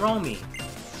athlete Hiromi.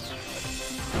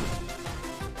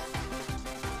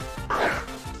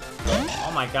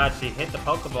 Oh my god, she hit the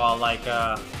Pokeball like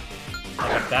a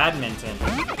badminton.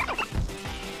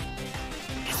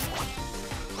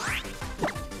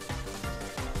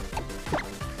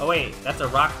 Oh wait, that's a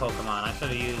rock Pokemon. I should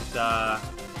have used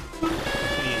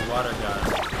Water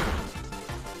Gun.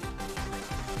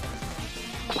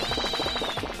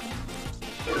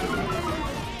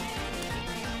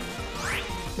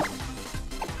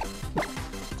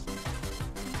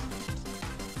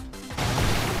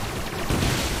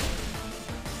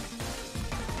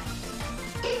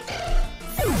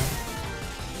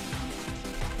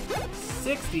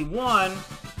 61.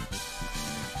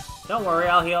 Don't worry,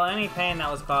 I'll heal any pain that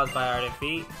was caused by our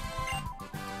defeat.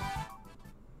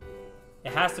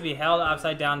 It has to be held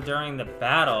upside down during the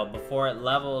battle before it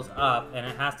levels up, and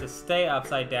it has to stay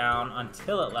upside down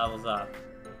until it levels up.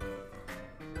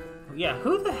 Yeah,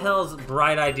 who the hell's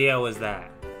bright idea was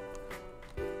that?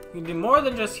 You can do more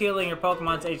than just healing your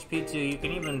Pokemon's HP too, you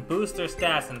can even boost their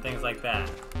stats and things like that.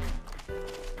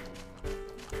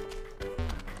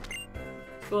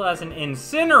 School has an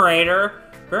incinerator.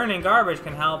 Burning garbage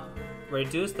can help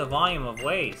reduce the volume of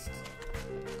waste.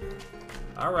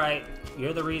 Alright,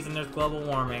 you're the reason there's global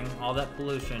warming, all that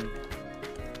pollution.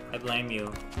 I blame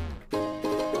you.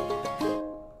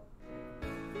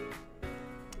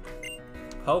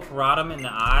 Poke Rodham in the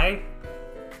eye?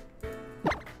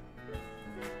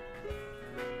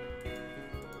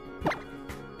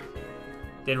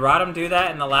 Did Rodham do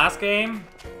that in the last game?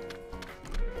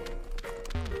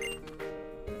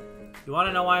 You want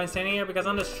to know why I'm standing here? Because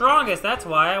I'm the strongest, that's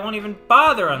why. I won't even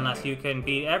bother unless you can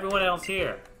beat everyone else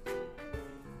here.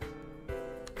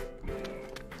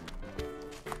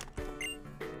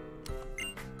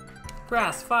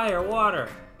 Grass, fire, water.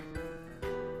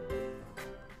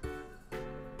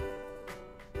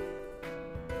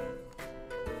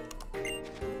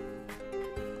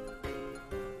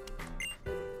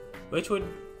 Which would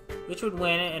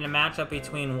win in a matchup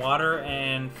between water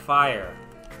and fire?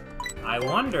 I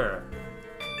wonder.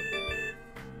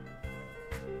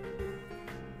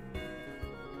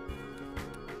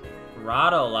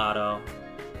 Lotto.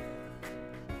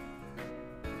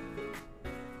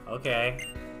 Okay.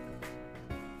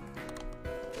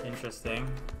 Interesting.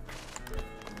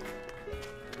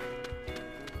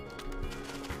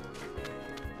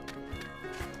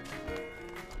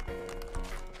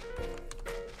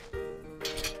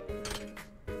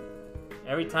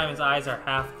 Every time his eyes are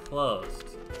half closed.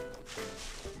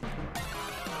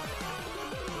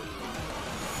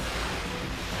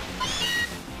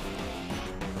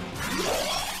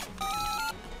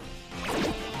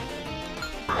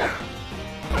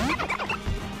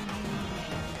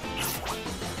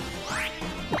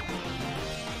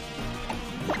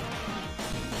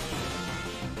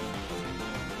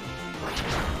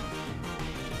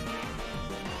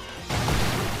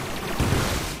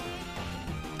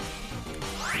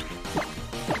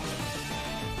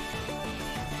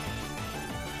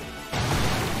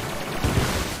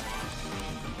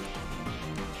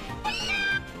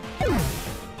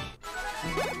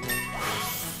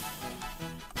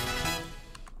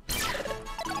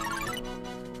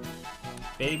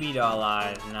 Baby doll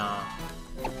eyes, no.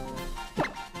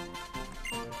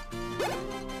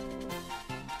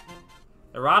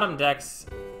 The Rotom Dex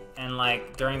and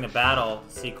like during the battle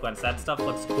sequence, that stuff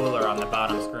looks cooler on the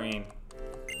bottom screen.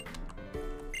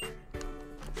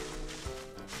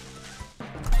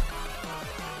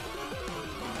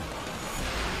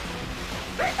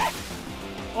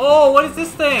 Oh, what is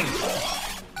this thing?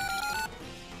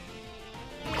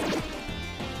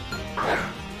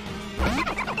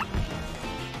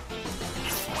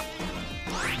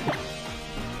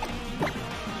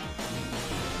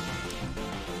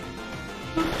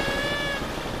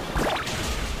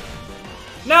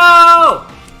 No!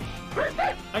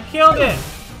 I killed it!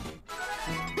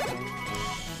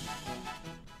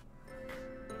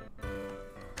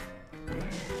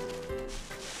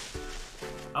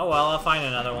 Oh well, I'll find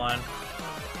another one.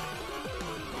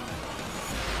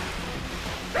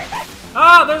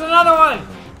 Ah, there's another one!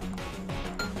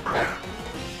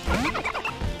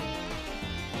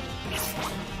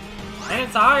 And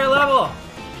it's a higher level!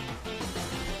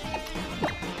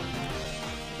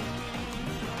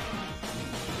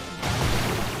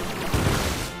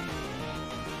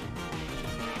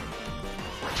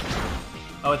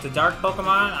 Oh, it's a dark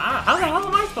Pokemon? How the hell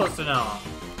am I supposed to know?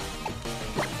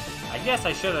 I guess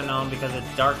I should have known because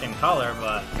it's dark in color,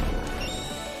 but...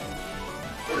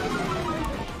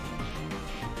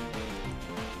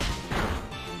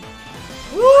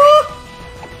 Woo!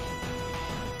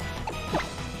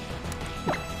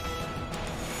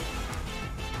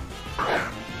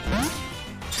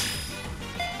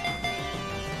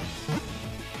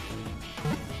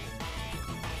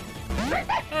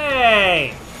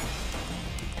 Hey!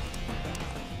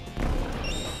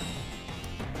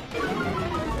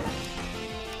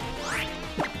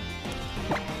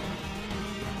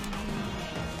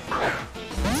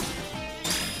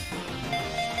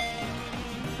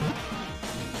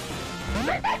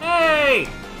 Hey!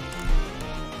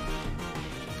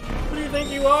 Who do you think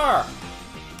you are?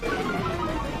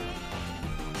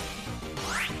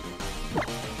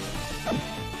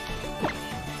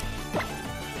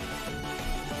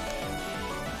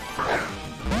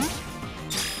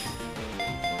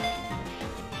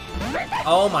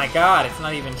 Oh my god, it's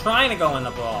not even trying to go in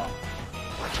the ball.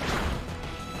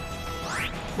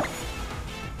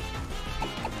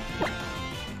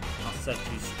 I'll set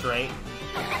you straight.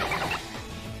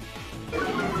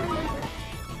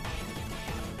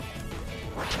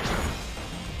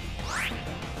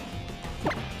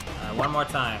 One more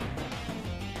time.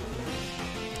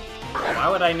 Why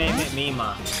would I name it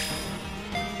Mima?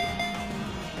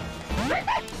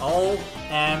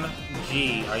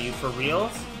 OMG, are you for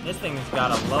reals? This thing's got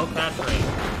a low catch rate.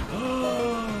 Oh.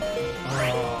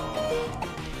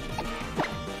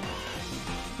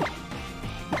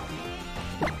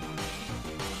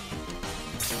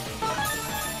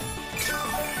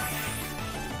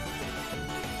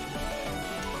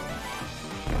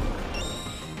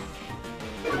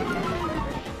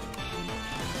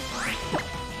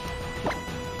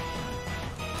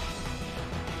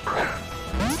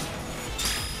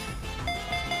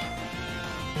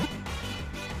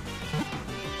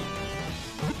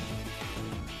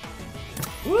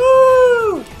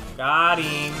 Woo! Got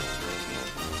him.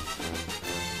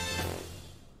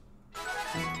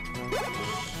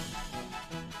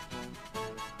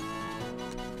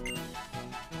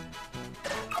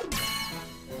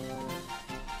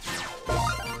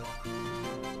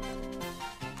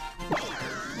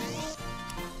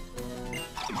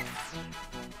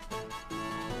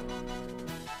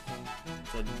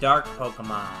 It's a dark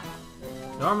Pokemon.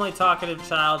 Normally talkative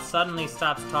child suddenly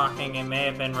stops talking and may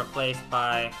have been replaced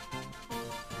by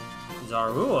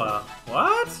Zorua.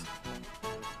 What?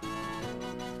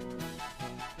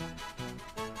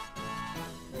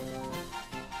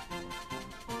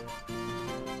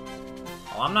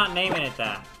 Oh, I'm not naming it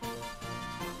that.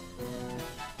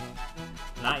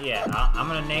 Not yet. I'm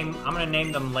gonna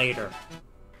name them later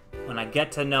when I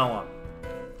get to know them.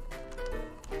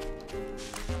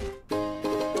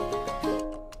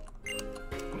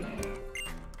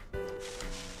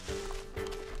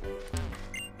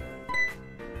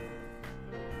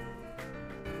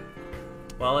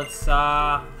 Well, it's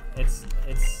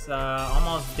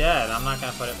almost dead. I'm not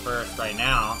gonna put it first right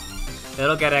now.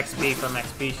 It'll get XP from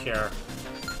XP share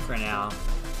for now.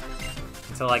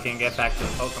 Until I can get back to the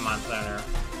Pokemon Center.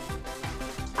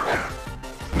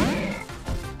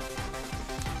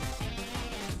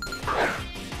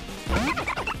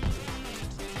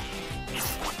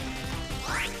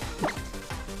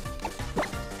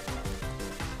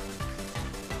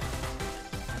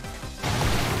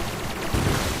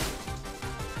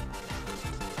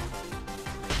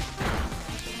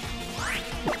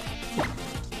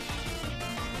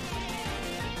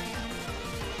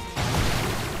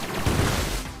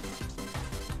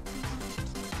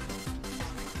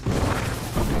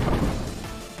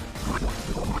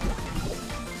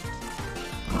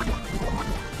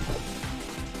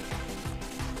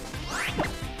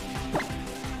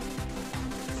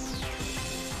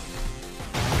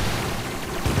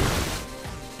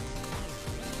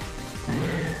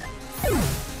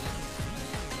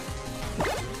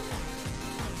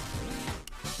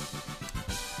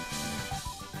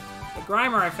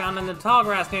 Grimer I found in the tall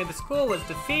grass near the school was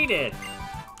defeated.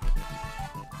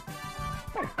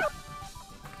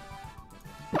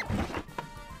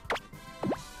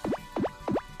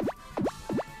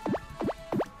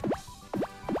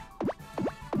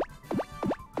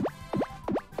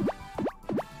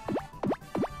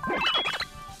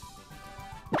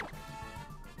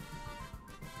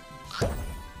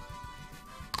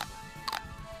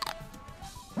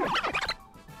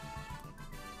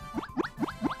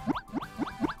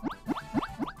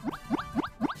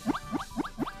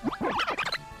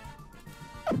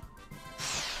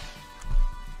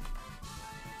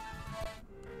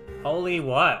 Holy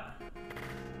what?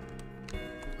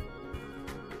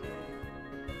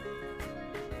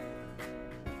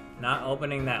 Not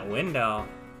opening that window.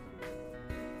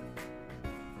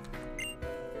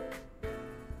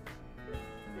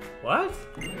 What?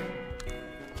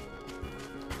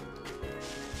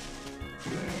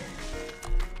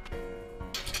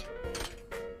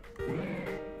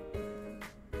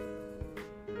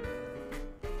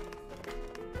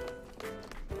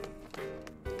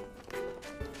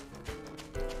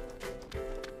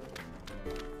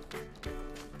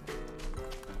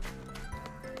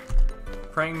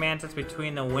 Praying mantis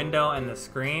between the window and the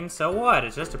screen? So what?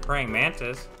 It's just a praying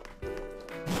mantis.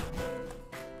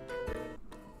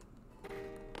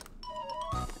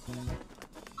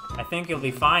 I think you'll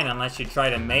be fine unless you try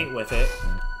to mate with it.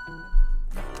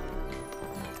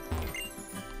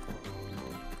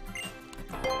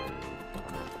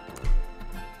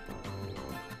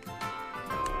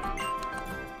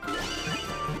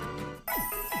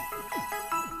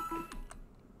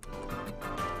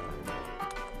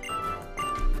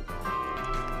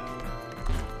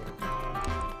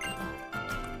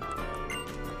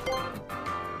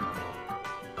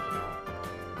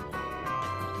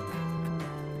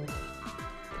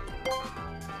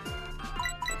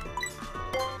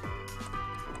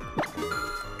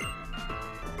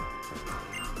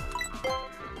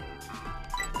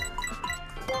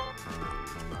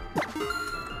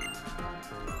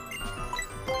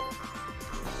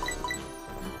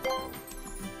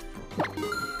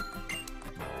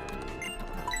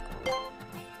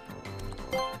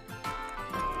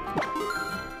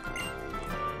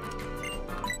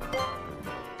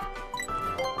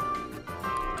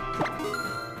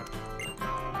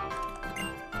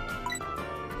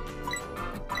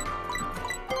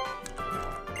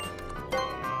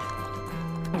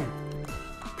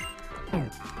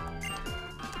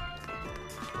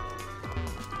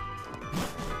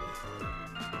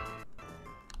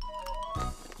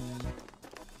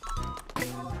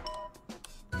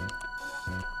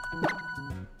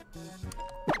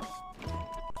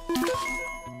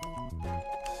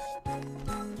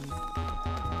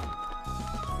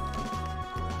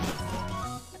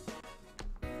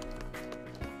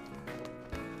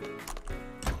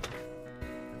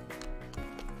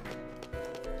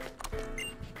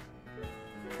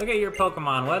 Look at your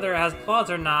Pokemon. Whether it has claws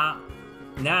or not,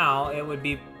 now it would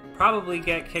be probably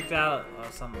get kicked out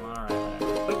of something. Alright.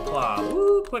 Quick Claw.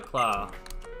 Woo, Quick Claw.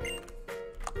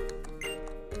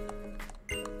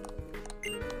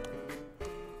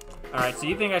 Alright, so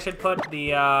you think I should put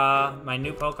the my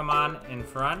new Pokemon in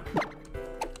front?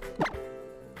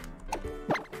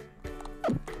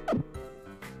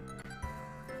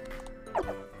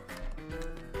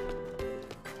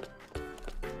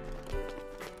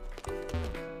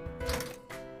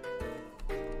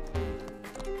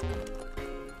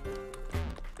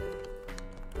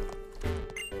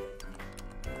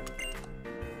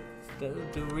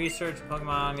 Do research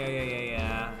Pokemon,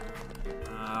 yeah.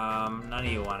 None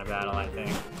of you want to battle, I think.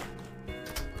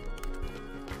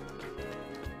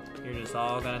 You're just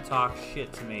all gonna talk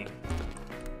shit to me.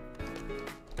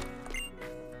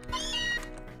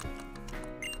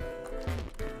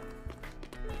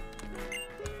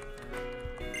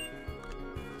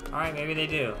 Alright, maybe they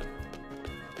do.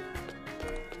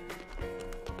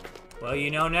 Well, you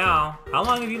know now. How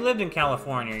long have you lived in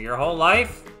California? Your whole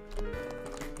life?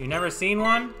 You never seen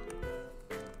one?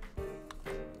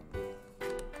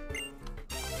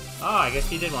 Oh, I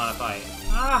guess you did want to fight.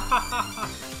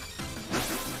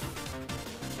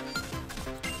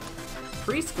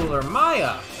 Preschooler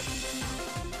Maya!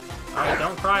 Alright,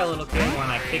 don't cry, little kid, when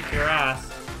I kick your ass.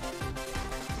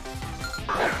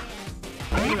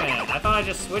 Wait a minute, I thought I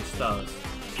just switched those.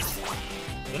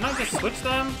 Didn't I just switch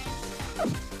them?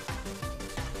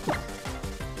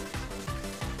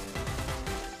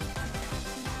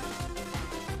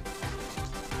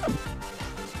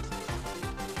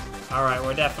 Alright,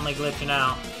 we're definitely glitching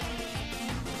out.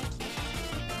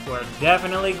 We're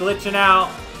definitely glitching out.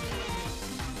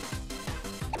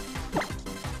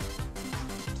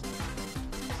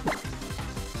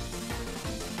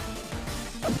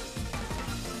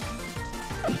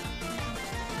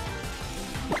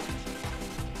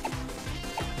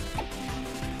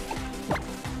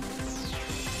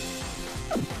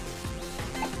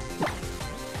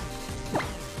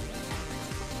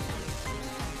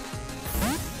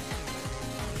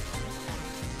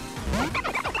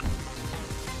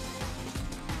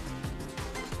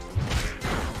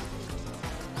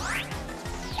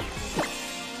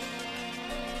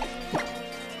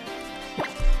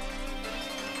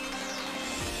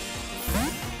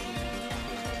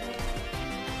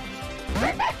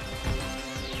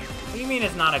 do you mean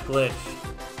it's not a glitch?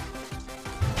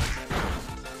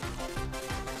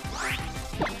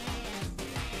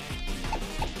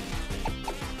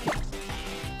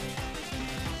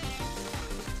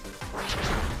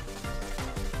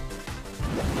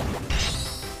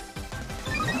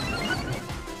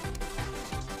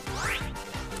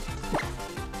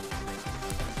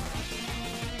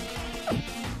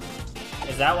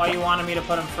 Is that why you wanted me to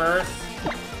put him first?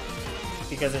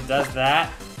 Because it does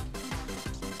that?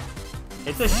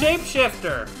 It's a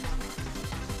shapeshifter!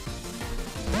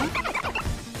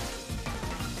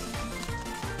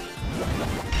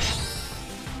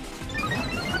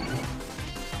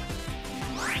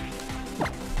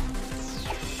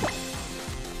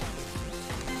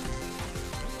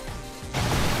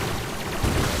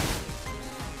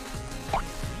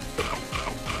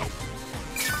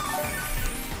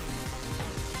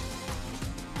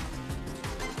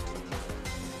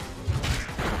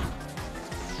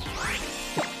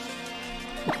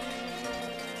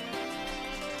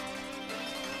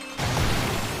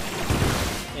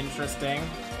 Interesting.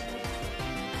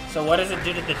 So what does it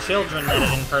do to the children that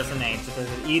it impersonates?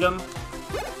 Does it eat them?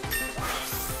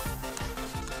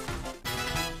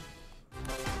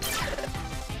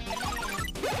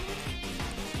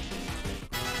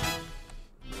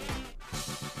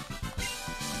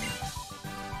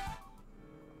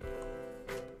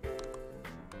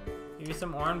 Give you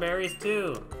some orange berries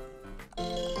too.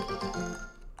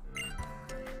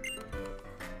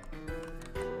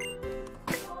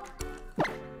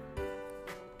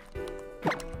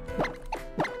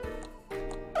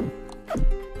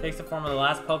 Takes the form of the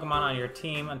last Pokemon on your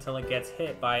team until it gets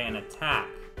hit by an attack.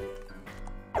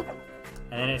 And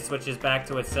then it switches back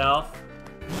to itself.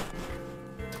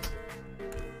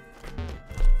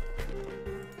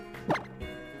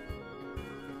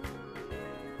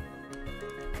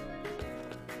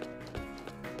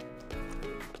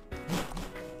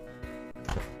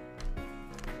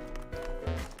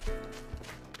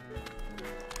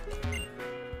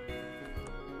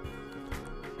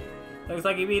 Looks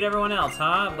like you beat everyone else,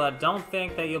 huh? But don't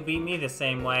think that you'll beat me the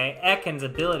same way. Ekans'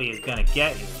 ability is gonna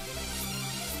get you.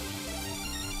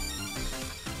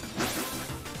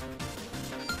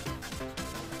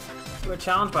 You were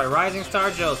challenged by Rising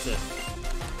Star Joseph.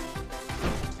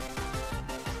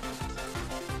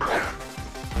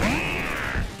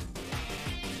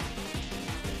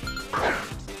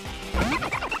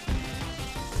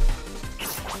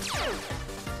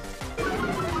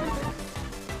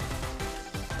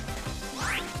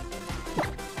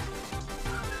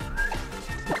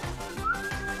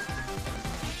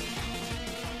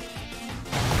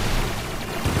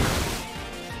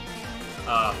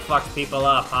 Fucks people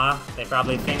up, huh? They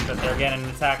probably think that they're getting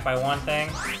attacked by one thing.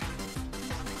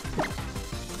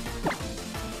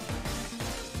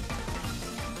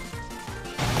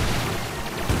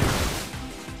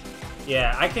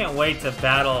 Yeah, I can't wait to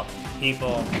battle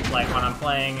people, like when I'm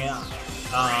playing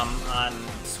on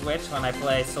Switch, when I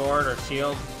play Sword or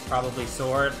Shield, probably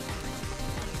Sword.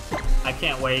 I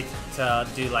can't wait to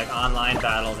do like online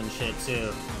battles and shit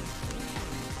too.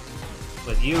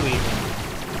 With you even.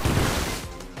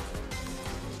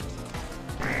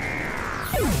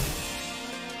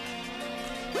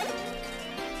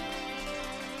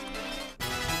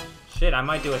 Shit, I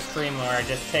might do a stream where I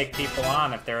just take people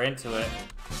on if they're into it.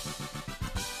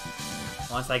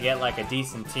 Once I get like a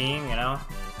decent team, you know?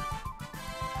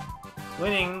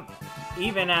 Winning,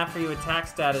 even after your attack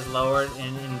stat is lowered,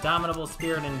 in Indomitable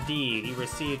Spirit indeed. You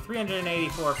receive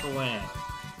 384 for winning.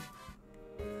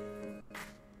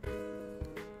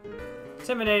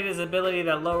 Intimidate is an ability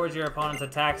that lowers your opponent's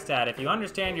attack stat. If you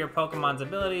understand your Pokemon's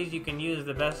abilities, you can use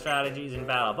the best strategies in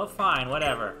battle. But fine,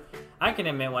 whatever. I can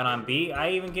admit when I'm beat. I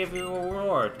even give you a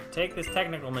reward. Take this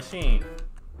technical machine.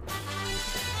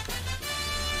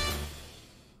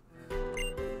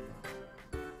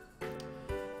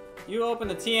 You open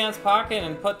the TM's pocket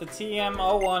and put the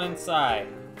TM-01 inside.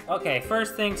 Okay,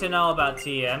 first thing to know about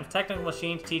TMs. Technical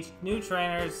machines teach new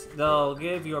trainers. They'll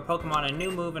give your Pokemon a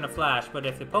new move in a flash, but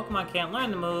if the Pokemon can't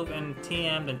learn the move in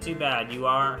TM, then too bad. You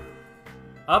are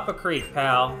up a creek,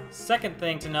 pal. Second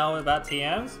thing to know about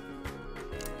TMs.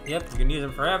 Yep, you can use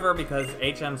them forever because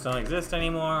HMs don't exist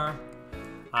anymore.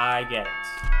 I get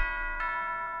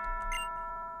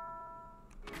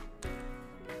it.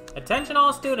 Attention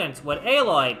all students, would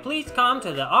Aloy please come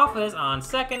to the office on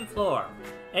 2nd floor?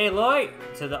 Aloy,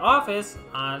 to the office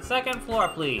on 2nd floor,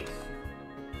 please.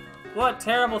 What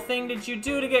terrible thing did you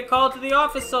do to get called to the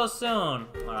office so soon?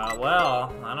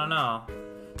 Well, I don't know.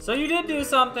 So you did do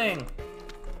something!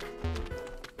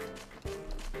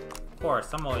 Of course,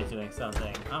 I'm always doing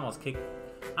something. I almost kicked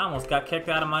I almost got kicked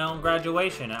out of my own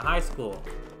graduation at high school.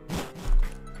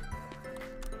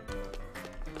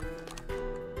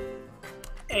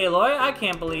 Aloy, I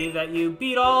can't believe that you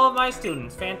beat all of my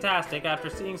students. Fantastic. After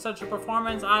seeing such a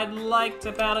performance, I'd like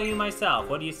to battle you myself.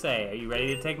 What do you say? Are you ready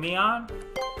to take me on?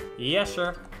 Yes,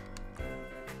 sir.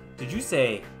 Did you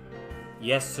say,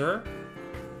 yes, sir?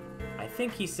 I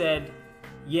think he said,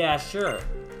 yeah, sure.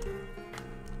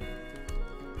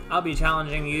 I'll be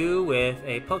challenging you with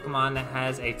a Pokemon that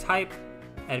has a type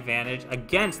advantage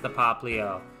against the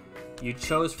Poplio you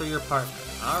chose for your partner.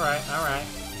 Alright, alright.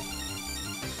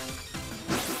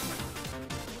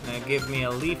 You're gonna give me a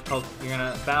leaf You're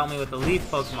gonna battle me with a leaf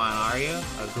Pokemon, are you?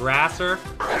 A Grasser?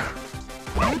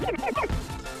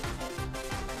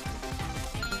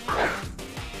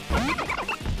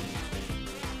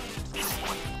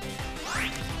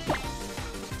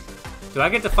 Do I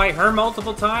get to fight her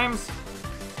multiple times?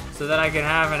 So that I can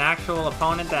have an actual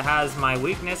opponent that has my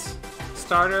weakness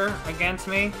starter against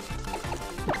me?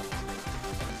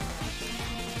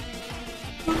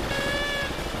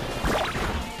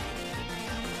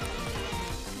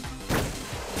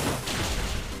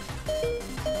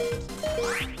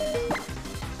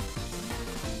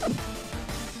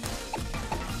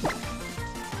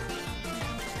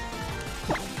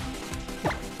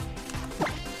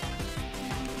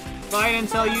 Fight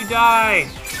until you die!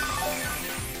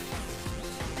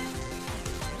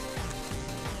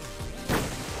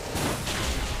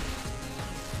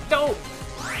 Dope!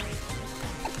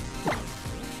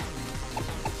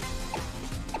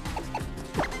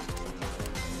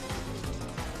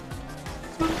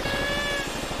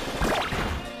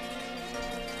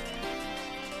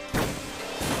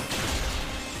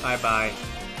 Bye-bye.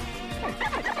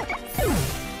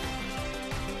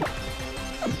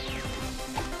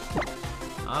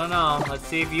 I don't know. Let's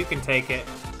see if you can take it.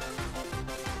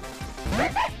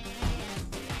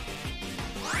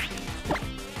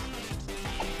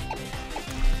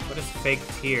 What is fake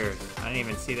tears? I didn't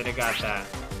even see that it got that.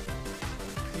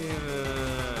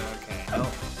 Okay,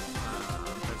 nope.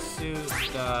 Pursuit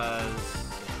does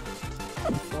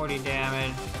 40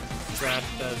 damage. Scratch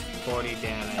does 40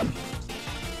 damage.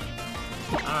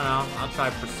 I don't know. I'll try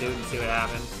Pursuit and see what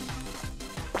happens.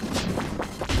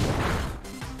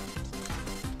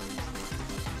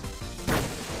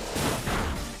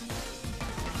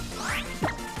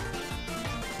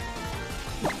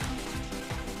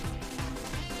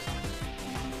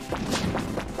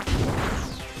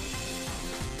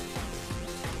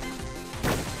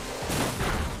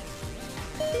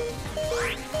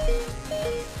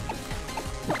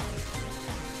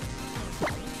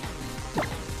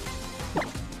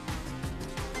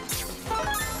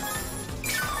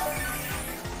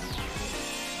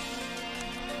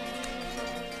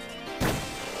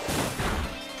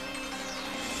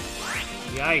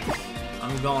 Yikes.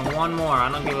 I'm going one more.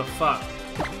 I don't give a fuck.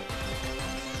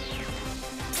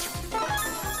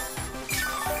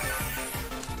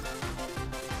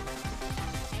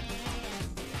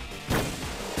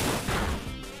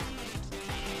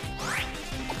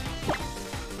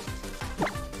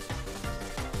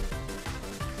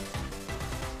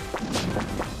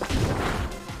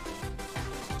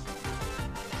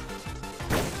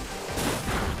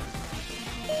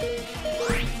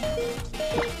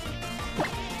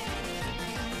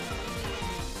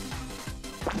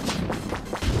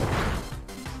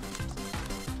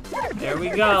 There we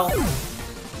go.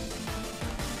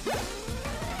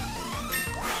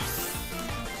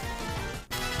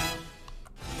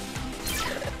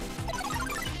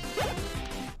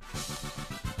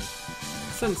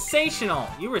 Sensational!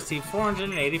 You received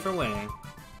 480 for winning.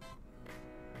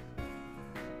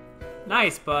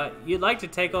 Nice, but you'd like to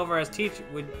take over as teacher.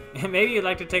 Maybe you'd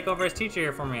like to take over as teacher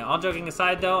here for me. All joking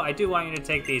aside, though, I do want you to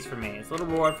take these for me. It's a little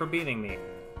reward for beating me.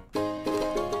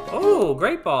 Oh,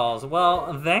 great balls.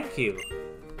 Well, thank you.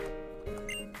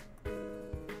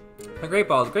 Great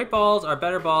balls. Great balls are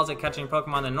better balls at catching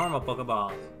Pokemon than normal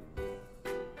Pokeballs.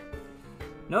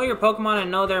 Know your Pokemon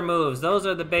and know their moves. Those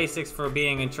are the basics for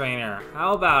being a trainer.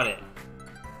 How about it?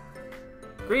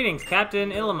 Greetings,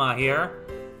 Captain Ilima here.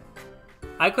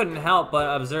 I couldn't help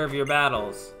but observe your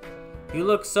battles. You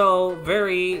look so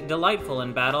very delightful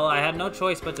in battle, I had no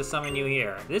choice but to summon you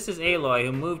here. This is Aloy,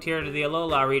 who moved here to the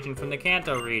Alola region from the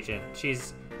Kanto region.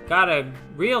 She's got a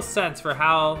real sense for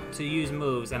how to use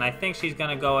moves, and I think she's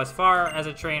gonna go as far as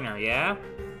a trainer, yeah?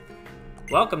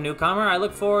 Welcome, newcomer. I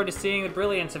look forward to seeing the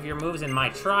brilliance of your moves in my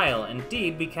trial.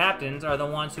 Indeed, we captains are the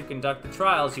ones who conduct the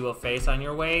trials you will face on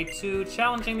your way to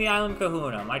challenging the Island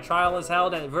Kahuna. My trial is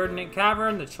held at Verdant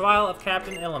Cavern, the trial of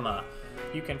Captain Ilima.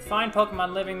 You can find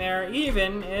Pokemon living there,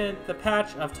 even in the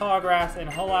patch of tall grass in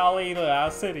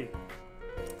Holalila City.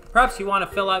 Perhaps you want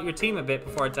to fill out your team a bit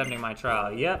before attempting my trial.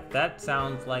 Yep, that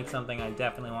sounds like something I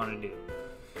definitely want to do.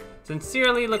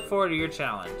 Sincerely look forward to your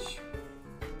challenge.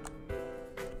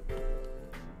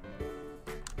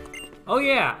 Oh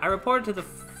yeah, I reported to the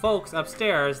folks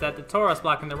upstairs that the Tauros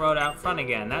blocking the road out front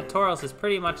again. That Tauros is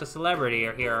pretty much a celebrity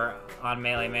here on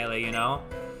Melee Melee, you know?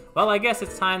 Well, I guess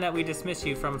it's time that we dismiss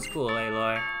you from school,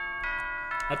 Aloy.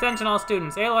 Attention all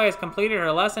students, Aloy has completed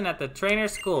her lesson at the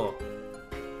trainer's school.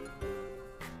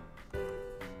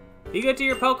 Be good to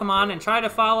your Pokemon and try to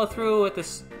follow through with the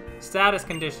status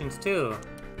conditions too.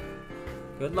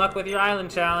 Good luck with your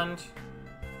island challenge.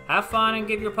 Have fun and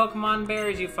give your Pokemon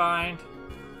berries you find.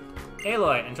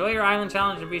 Aloy, enjoy your island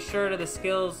challenge and be sure to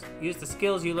use the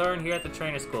skills you learned here at the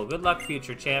trainer school. Good luck,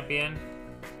 future champion.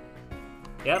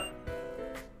 Yep.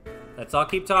 Let's all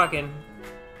keep talking.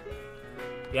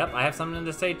 Yep, I have something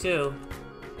to say too.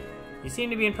 You seem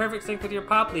to be in perfect sync with your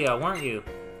Popplio, weren't you?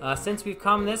 Since we've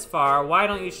come this far, why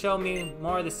don't you show me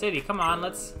more of the city? Come on,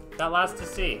 got lots to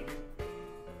see.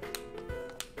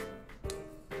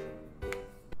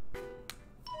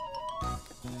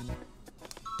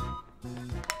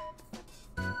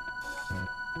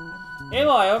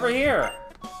 Aloy, over here!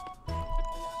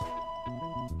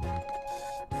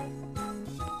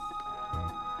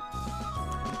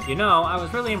 You know, I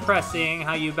was really impressed seeing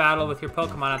how you battle with your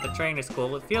Pokemon at the trainer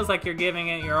school. It feels like you're giving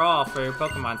it your all for your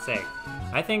Pokemon's sake.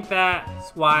 I think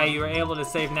that's why you were able to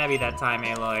save Nebby that time,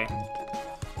 Aloy.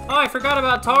 Oh, I forgot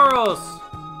about Tauros!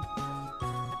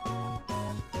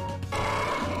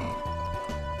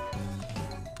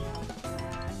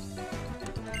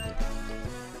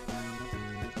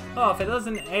 Oh, if it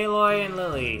wasn't Aloy and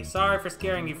Lily. Sorry for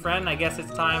scaring you, friend. I guess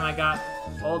it's time I got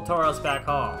old Tauros back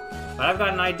home. But I've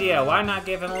got an idea. Why not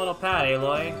give him a little pat,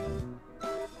 Aloy?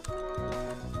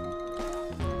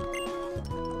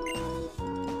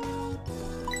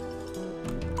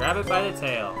 Grab it by the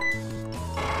tail.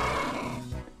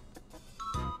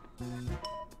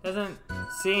 Doesn't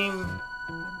seem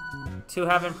to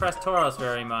have impressed Tauros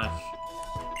very much.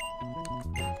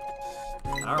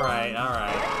 Alright,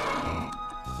 alright.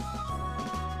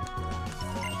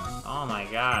 Oh my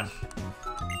gosh.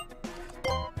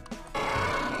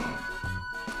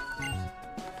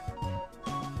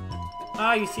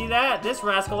 Ah, you see that? This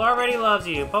rascal already loves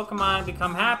you. Pokemon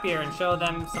become happier and show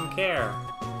them some care.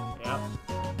 Yep.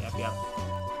 Yep.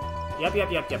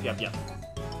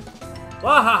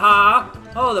 Wahaha!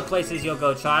 Oh, the places you'll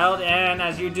go, child. And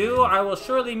as you do, I will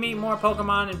surely meet more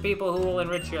Pokemon and people who will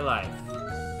enrich your life.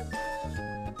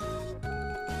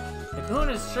 The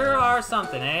Kahunas sure are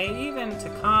something, eh? Even to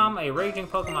calm a raging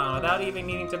Pokemon without even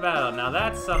needing to battle. Now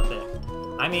that's something.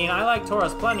 I mean, I like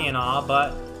Tauros plenty and all,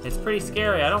 but it's pretty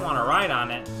scary. I don't want to ride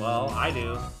on it. Well, I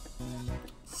do.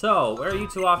 So, where are you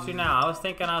two off to now? I was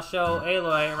thinking I'll show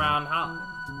Aloy around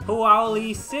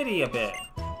Holalila City a bit.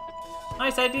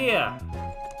 Nice idea.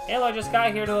 Aloy just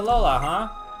got here to Alola, huh?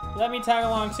 Let me tag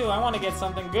along too. I want to get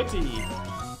something good to eat.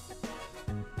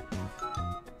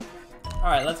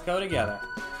 Alright, let's go together.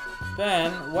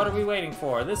 Then, what are we waiting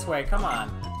for? This way, come on.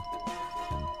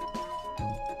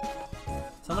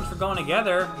 So much for going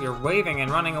together. You're waving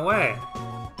and running away.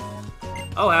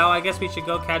 Oh well, I guess we should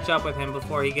go catch up with him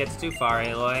before he gets too far,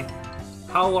 Aloy.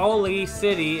 Holalila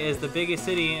City is the biggest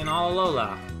city in all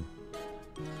Alola.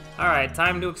 Alright,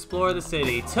 time to explore the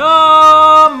city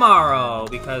tomorrow,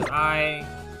 because I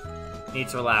need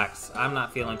to relax. I'm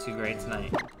not feeling too great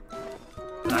tonight.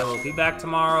 I will be back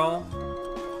tomorrow.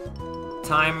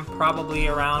 Time probably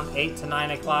around 8 to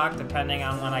 9 o'clock, depending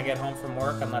on when I get home from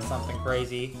work, unless something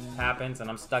crazy happens and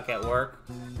I'm stuck at work.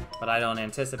 But I don't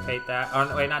anticipate that.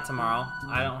 Oh, wait, not tomorrow.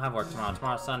 I don't have work tomorrow.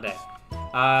 Tomorrow's Sunday.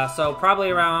 So probably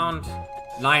around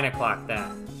 9 o'clock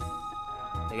then.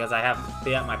 Because I have to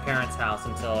be at my parents' house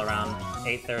until around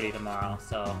 8:30 tomorrow.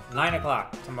 So 9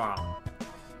 o'clock tomorrow.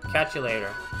 Catch you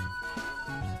later.